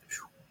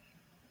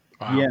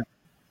 Wow. Yeah,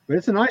 but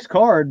it's a nice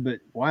card. But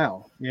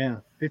wow, yeah,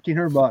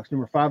 $1,500,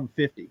 number 5 of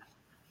 50.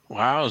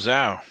 Wow,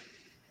 Zhao.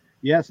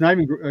 Yeah, it's not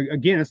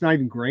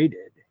even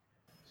graded,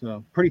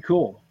 so pretty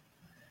cool.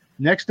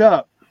 Next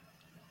up,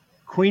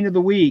 Queen of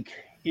the Week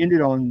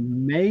ended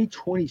on May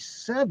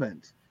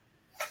 27th,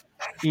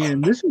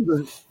 and this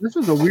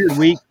was a weird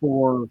week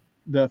for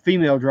the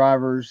female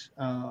drivers.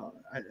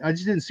 I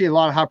just didn't see a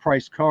lot of high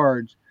priced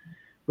cards,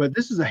 but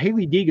this is a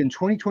Haley Deegan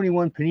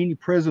 2021 Panini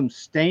Prism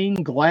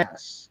stained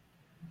glass.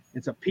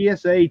 It's a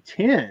PSA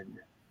 10,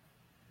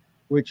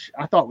 which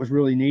I thought was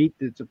really neat.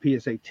 It's a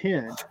PSA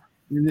 10.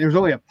 And there's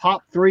only a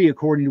pop 3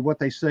 according to what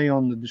they say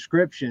on the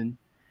description.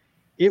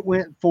 It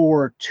went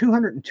for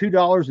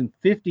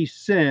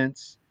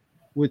 $202.50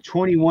 with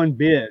 21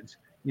 bids.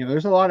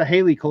 There's a lot of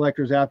Haley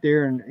collectors out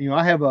there, and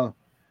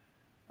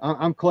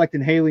I'm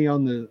collecting Haley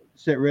on the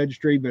set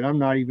registry, but I'm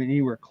not even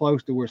anywhere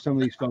close to where some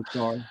of these folks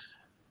are.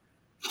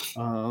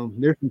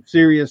 There's some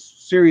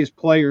serious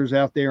players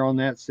out there on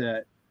that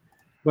set.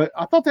 But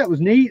I thought that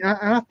was neat. And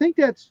I think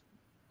that's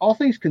all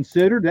things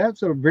considered,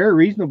 that's a very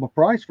reasonable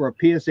price for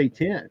a PSA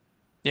 10.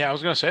 Yeah, I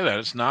was going to say that.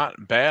 It's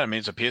not bad. I mean,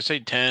 it's a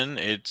PSA 10.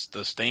 It's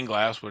the stained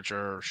glass, which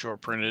are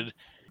short printed.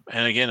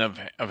 And again, of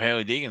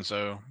Hailie Deegan.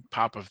 So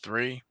pop of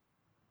 3.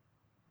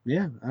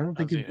 Yeah, I don't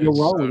think you can go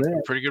wrong with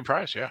that. Pretty good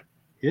price, yeah.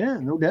 Yeah,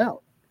 no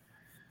doubt.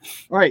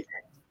 All right,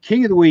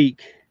 King of the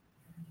Week.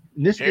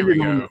 And this ended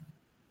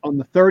on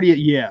the 30th.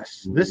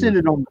 Yes, this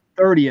ended on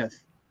the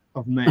 30th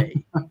of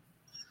May.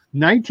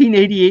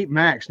 1988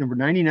 Max, number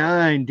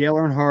 99, Dale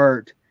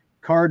Earnhardt,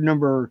 card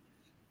number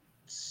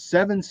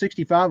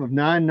 765 of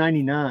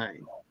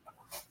 999.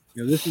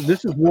 This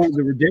is one of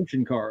the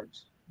redemption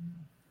cards,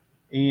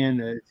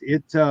 and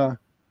it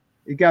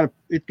got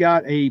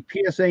a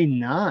PSA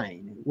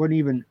 9. It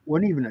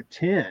wasn't even a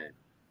 10,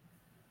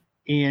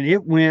 and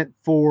it went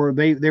for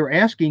they were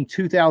asking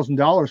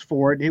 $2,000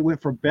 for it. It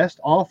went for best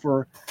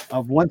offer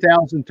of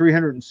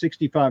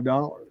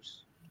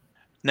 $1,365.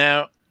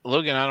 Now,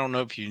 Logan, I don't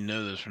know if you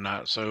know this or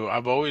not. So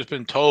I've always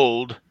been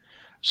told.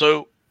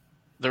 So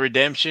the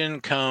redemption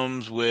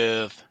comes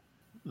with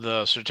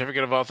the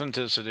certificate of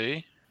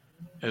authenticity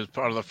as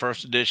part of the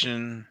first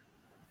edition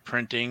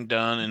printing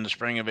done in the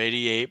spring of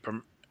 '88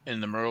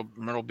 in the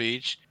Myrtle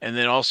Beach. And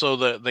then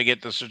also they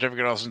get the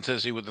certificate of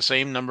authenticity with the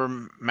same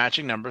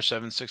matching number,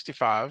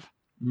 765.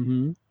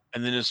 Mm-hmm.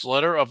 And then this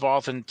letter of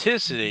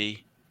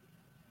authenticity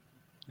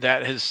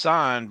that is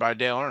signed by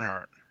Dale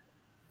Earnhardt.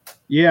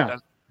 Yeah.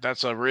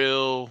 That's a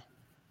real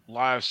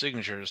live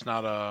signature. It's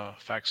not a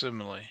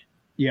facsimile.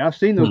 Yeah, I've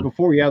seen those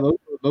before. Yeah,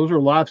 those are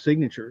live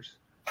signatures.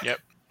 Yep.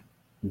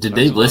 Did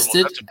they list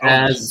it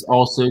as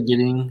also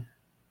getting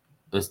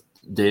a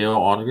Dale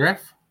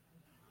autograph?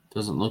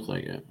 Doesn't look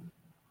like it.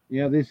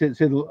 Yeah, they said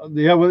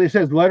it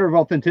says letter of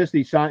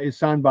authenticity is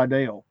signed by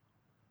Dale.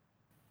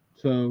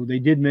 So they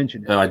did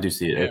mention it. Oh, I do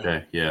see it. Yeah.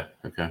 Okay, yeah,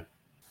 okay.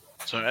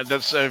 So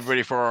that's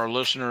everybody for our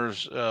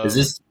listeners. Is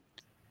this?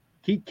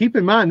 Keep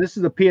in mind this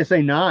is a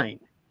PSA 9.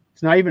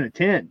 It's not even a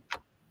 10.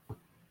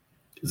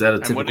 Is that a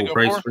typical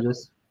price for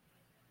this?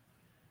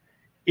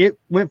 It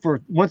went for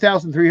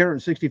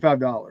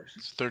 $1,365.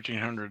 It's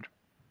 $1,300.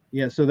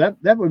 Yeah, so that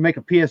would make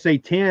a PSA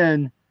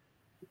 10.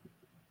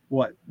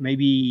 What,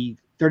 maybe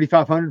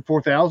 $3,500,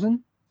 $4,000,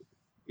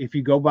 if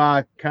you go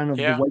by kind of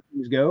the way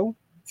things go.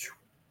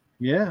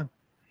 Yeah.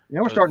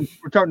 Now we're starting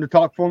to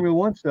talk Formula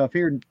One stuff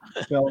here,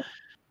 so.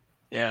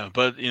 Yeah,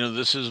 but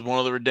this is one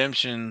of the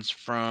redemptions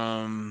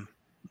from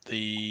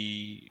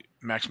the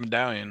Max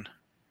Medallion.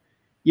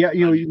 Yeah,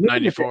 you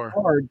 94.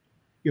 Card,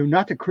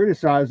 not to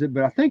criticize it,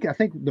 but I think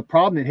the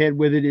problem it had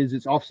with it is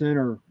it's off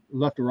center,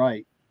 left to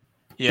right.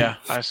 Yeah,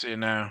 I see it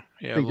now.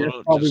 Yeah, I think that's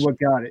probably what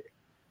got it.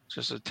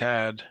 Just a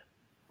tad.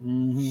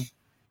 Mm-hmm.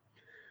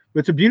 But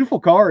it's a beautiful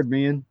card,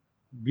 man.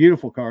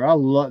 Beautiful card.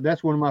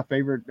 That's one of my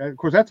favorite. Of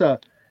course, as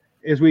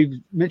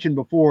we've mentioned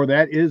before,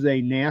 that is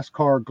a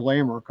NASCAR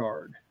glamour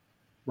card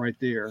right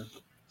there.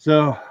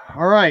 So,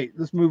 all right,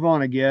 let's move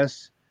on, I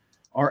guess.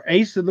 Our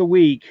ace of the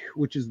week,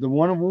 which is the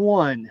 1 of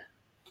 1,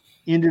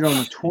 ended on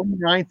the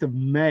 29th of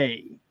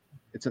May.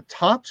 It's a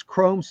Topps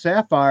Chrome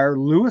Sapphire,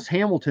 Lewis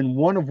Hamilton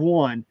 1 of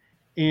 1.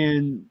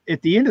 And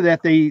at the end of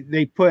that,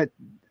 they put,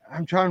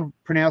 I'm trying to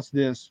pronounce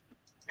this,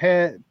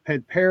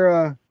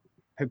 Pedparadasha.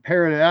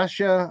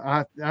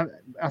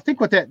 I think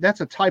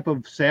that's a type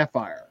of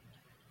sapphire.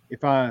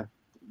 If I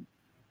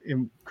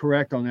am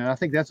correct on that, I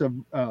think that's a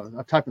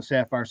type of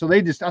sapphire. So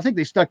I think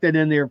they stuck that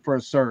in there for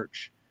a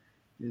search.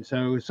 And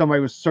so if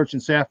somebody was searching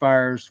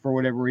sapphires for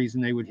whatever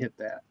reason, they would hit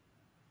that.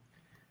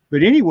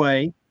 But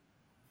anyway,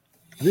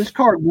 this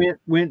card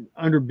went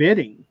under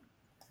bidding,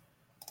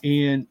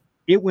 and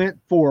it went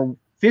for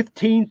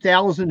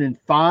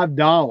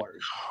 $15,005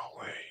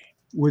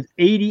 with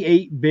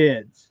 88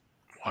 bids.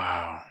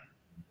 Wow.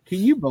 Can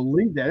you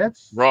believe that?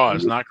 That's raw.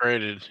 It's not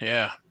graded.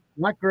 Yeah.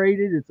 Not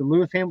graded. It's a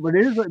Lewis Hamilton, but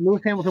it is a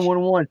Lewis Hamilton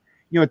 1-1.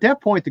 At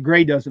that point, the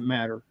grade doesn't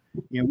matter.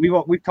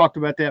 We've talked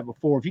about that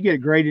before. If you get it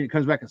graded, it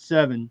comes back a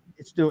 7.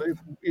 It doesn't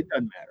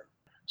matter.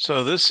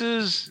 So this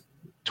is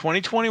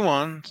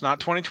 2021. It's not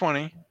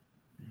 2020,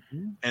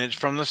 and it's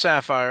from the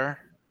Sapphire.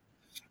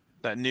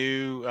 That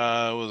new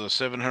was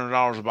a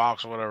 $700 a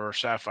box or whatever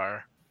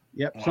Sapphire.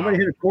 Yep. Wow. Somebody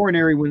hit a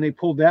coronary when they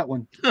pulled that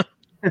one.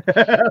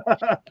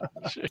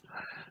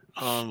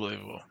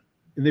 Unbelievable.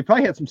 And they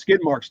probably had some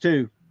skid marks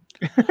too.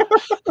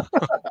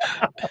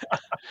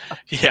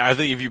 Yeah, I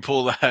think if you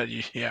pull that,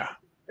 yeah.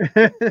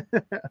 But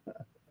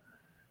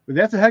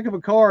that's a heck of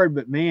a card.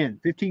 But man,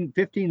 15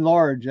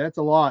 large, that's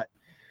a lot.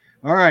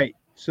 All right.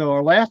 So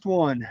our last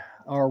one,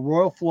 our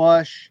Royal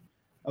Flush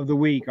of the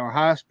week, our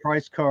highest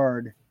price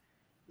card.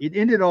 It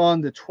ended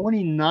on the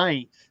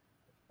 29th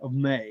of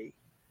May.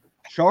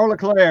 Charles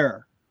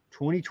Leclerc,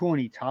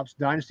 2020 Topps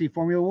Dynasty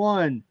Formula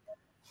One,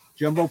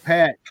 jumbo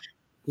patch,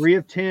 3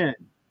 of 10.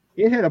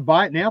 It had a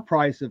buy it now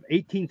price of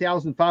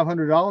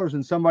 $18,500,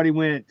 and somebody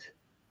went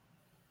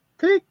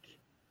click,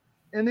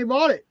 and they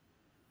bought it.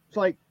 It's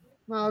like,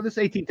 no, this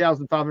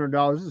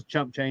 $18,500. This is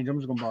chump change. I'm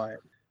just gonna buy it.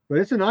 But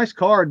it's a nice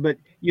card. But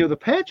the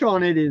patch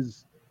on it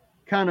is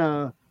kind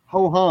of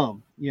ho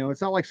hum.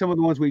 It's not like some of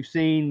the ones we've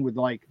seen with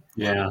some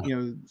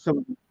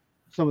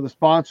some of the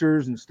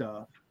sponsors and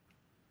stuff.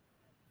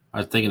 I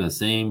was thinking the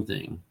same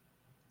thing.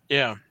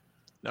 Yeah.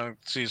 I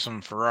see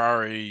some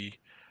Ferrari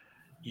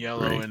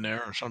yellow Right. in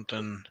there or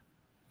something,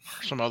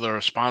 some other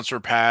sponsor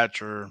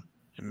patch, or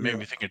it made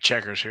me think of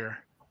Checkers here.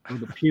 Or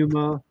the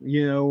Puma,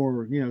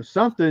 or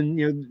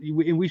something,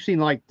 and we've seen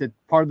like the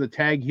part of the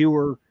Tag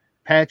Heuer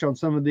patch on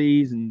some of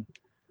these, and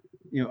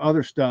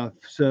other stuff.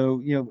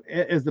 So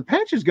as the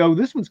patches go,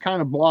 this one's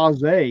kind of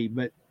blasé,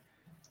 but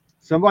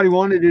somebody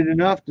wanted it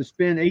enough to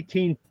spend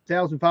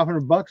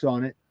 $18,500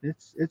 on it.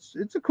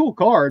 It's a cool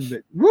card,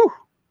 but woo,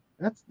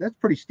 that's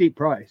pretty steep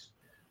price.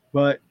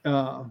 But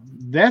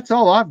that's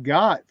all I've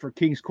got for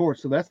King's Court.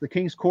 So that's the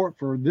King's Court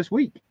for this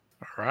week.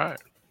 All right.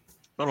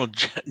 Well,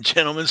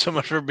 gentlemen, so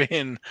much for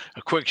being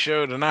a quick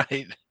show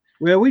tonight.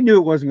 Well, we knew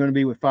it wasn't going to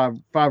be with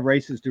five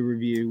races to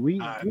review.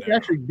 We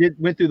actually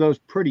went through those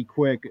pretty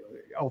quick,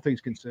 all things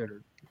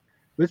considered.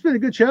 But it's been a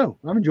good show.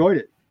 I've enjoyed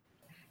it.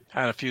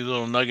 Had a few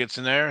little nuggets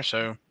in there.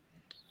 So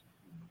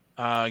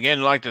again,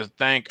 I'd like to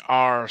thank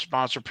our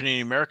sponsor,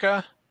 Panini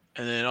America,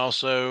 and then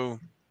also,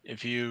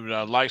 if you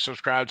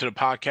subscribe to the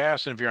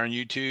podcast, and if you're on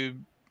YouTube,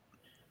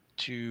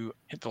 to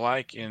hit the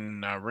like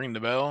and ring the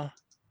bell.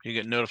 You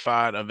get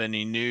notified of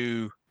any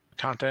new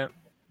content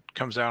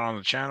comes out on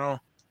the channel.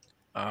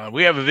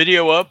 We have a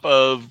video up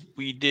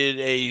we did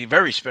a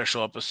very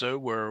special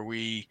episode where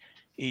we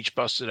each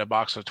busted a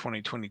box of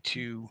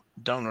 2022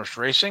 Donruss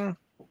Racing.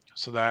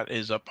 So that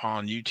is up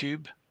on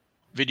YouTube,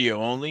 video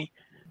only.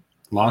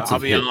 Lots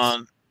of hits.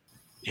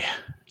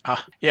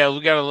 Yeah,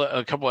 we got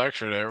a couple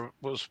extra there. It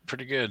was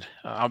pretty good.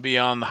 I'll be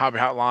on the Hobby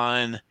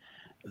Hotline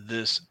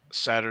this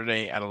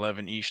Saturday at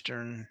 11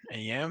 Eastern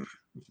a.m.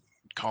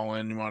 Call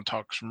in. You want to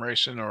talk some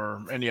racing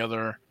or any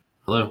other?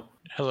 Hello.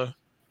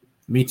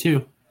 Me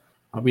too.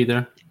 I'll be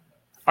there.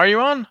 Are you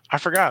on? I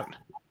forgot.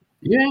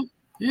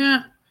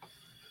 Yeah.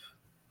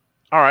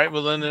 All right.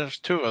 Well, then there's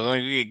two of us. I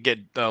think we could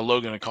get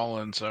Logan to call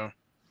in. So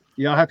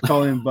yeah, I'll have to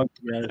call in. But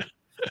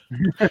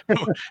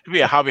it'll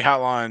be a Hobby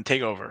Hotline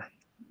takeover.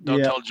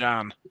 Don't tell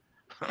John.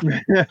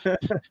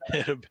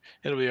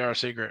 It'll be our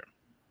secret.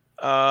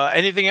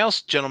 Anything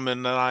else,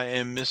 gentlemen, that I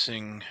am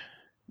missing?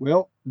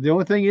 Well, the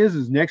only thing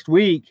is next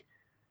week,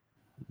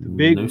 the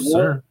big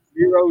 0-0.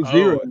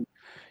 Oh,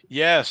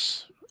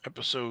 yes,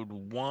 episode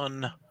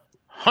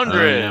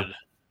 100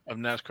 of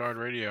NASCAR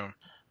Radio.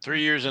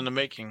 3 years in the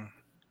making,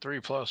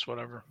 3+,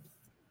 whatever.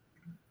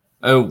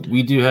 Oh,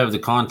 we do have the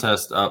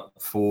contest up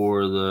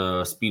for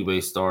the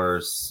Speedway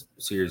Stars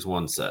Series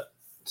 1 set.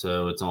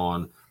 So it's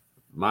on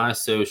my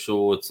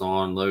social, it's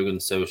on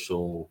Logan's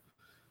social,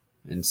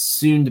 and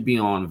soon to be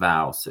on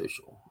Val's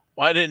social.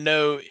 Well, I didn't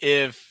know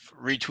if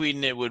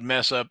retweeting it would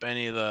mess up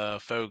any of the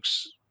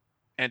folks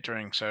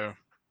entering, so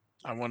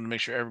I wanted to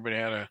make sure everybody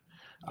had a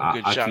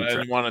good shot. I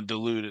didn't want to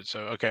dilute it,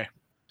 so okay.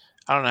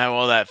 I don't know how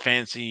all that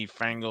fancy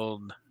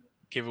fangled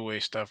giveaway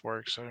stuff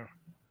works. So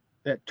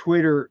that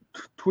Twitter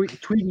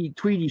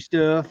tweety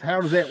stuff,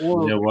 how does that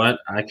work? You know what?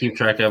 I keep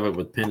track of it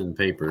with pen and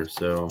paper,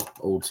 so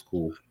old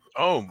school.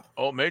 Oh,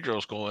 major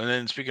old school. And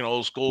then speaking of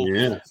old school,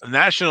 the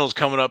Nationals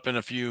coming up in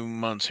a few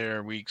months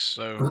here, weeks.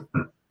 So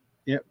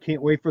yep,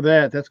 can't wait for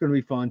that. That's going to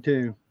be fun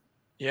too.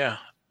 Yeah.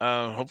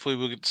 Hopefully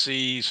we'll get to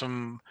see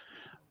some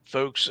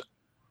folks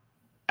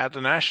at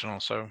the National.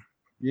 So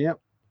yep.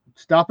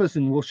 Stop us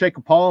and we'll shake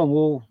a paw and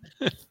we'll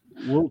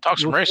talk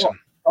some racing.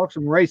 Talk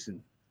some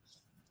racing.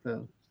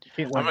 So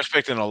can't wait. I'm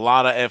expecting a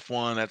lot of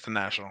F1 at the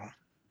National.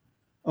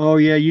 Oh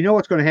yeah, you know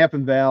what's going to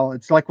happen, Val.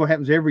 It's like what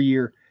happens every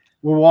year.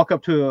 We'll walk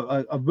up to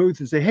a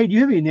booth and say, "Hey, do you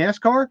have any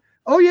NASCAR?"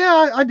 "Oh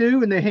yeah, I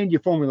do," and they hand you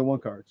Formula One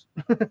cards.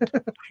 I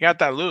got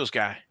that Lewis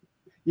guy.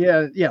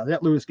 Yeah,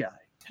 that Lewis guy.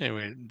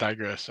 Anyway,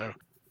 digress. So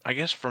I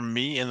guess from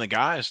me and the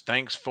guys,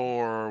 thanks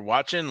for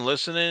watching,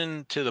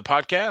 listening to the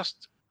podcast,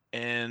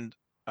 and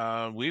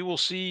we will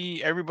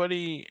see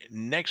everybody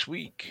next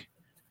week.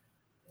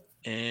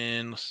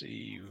 And let's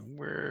see,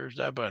 where's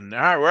that button?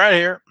 All right, we're out of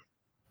here.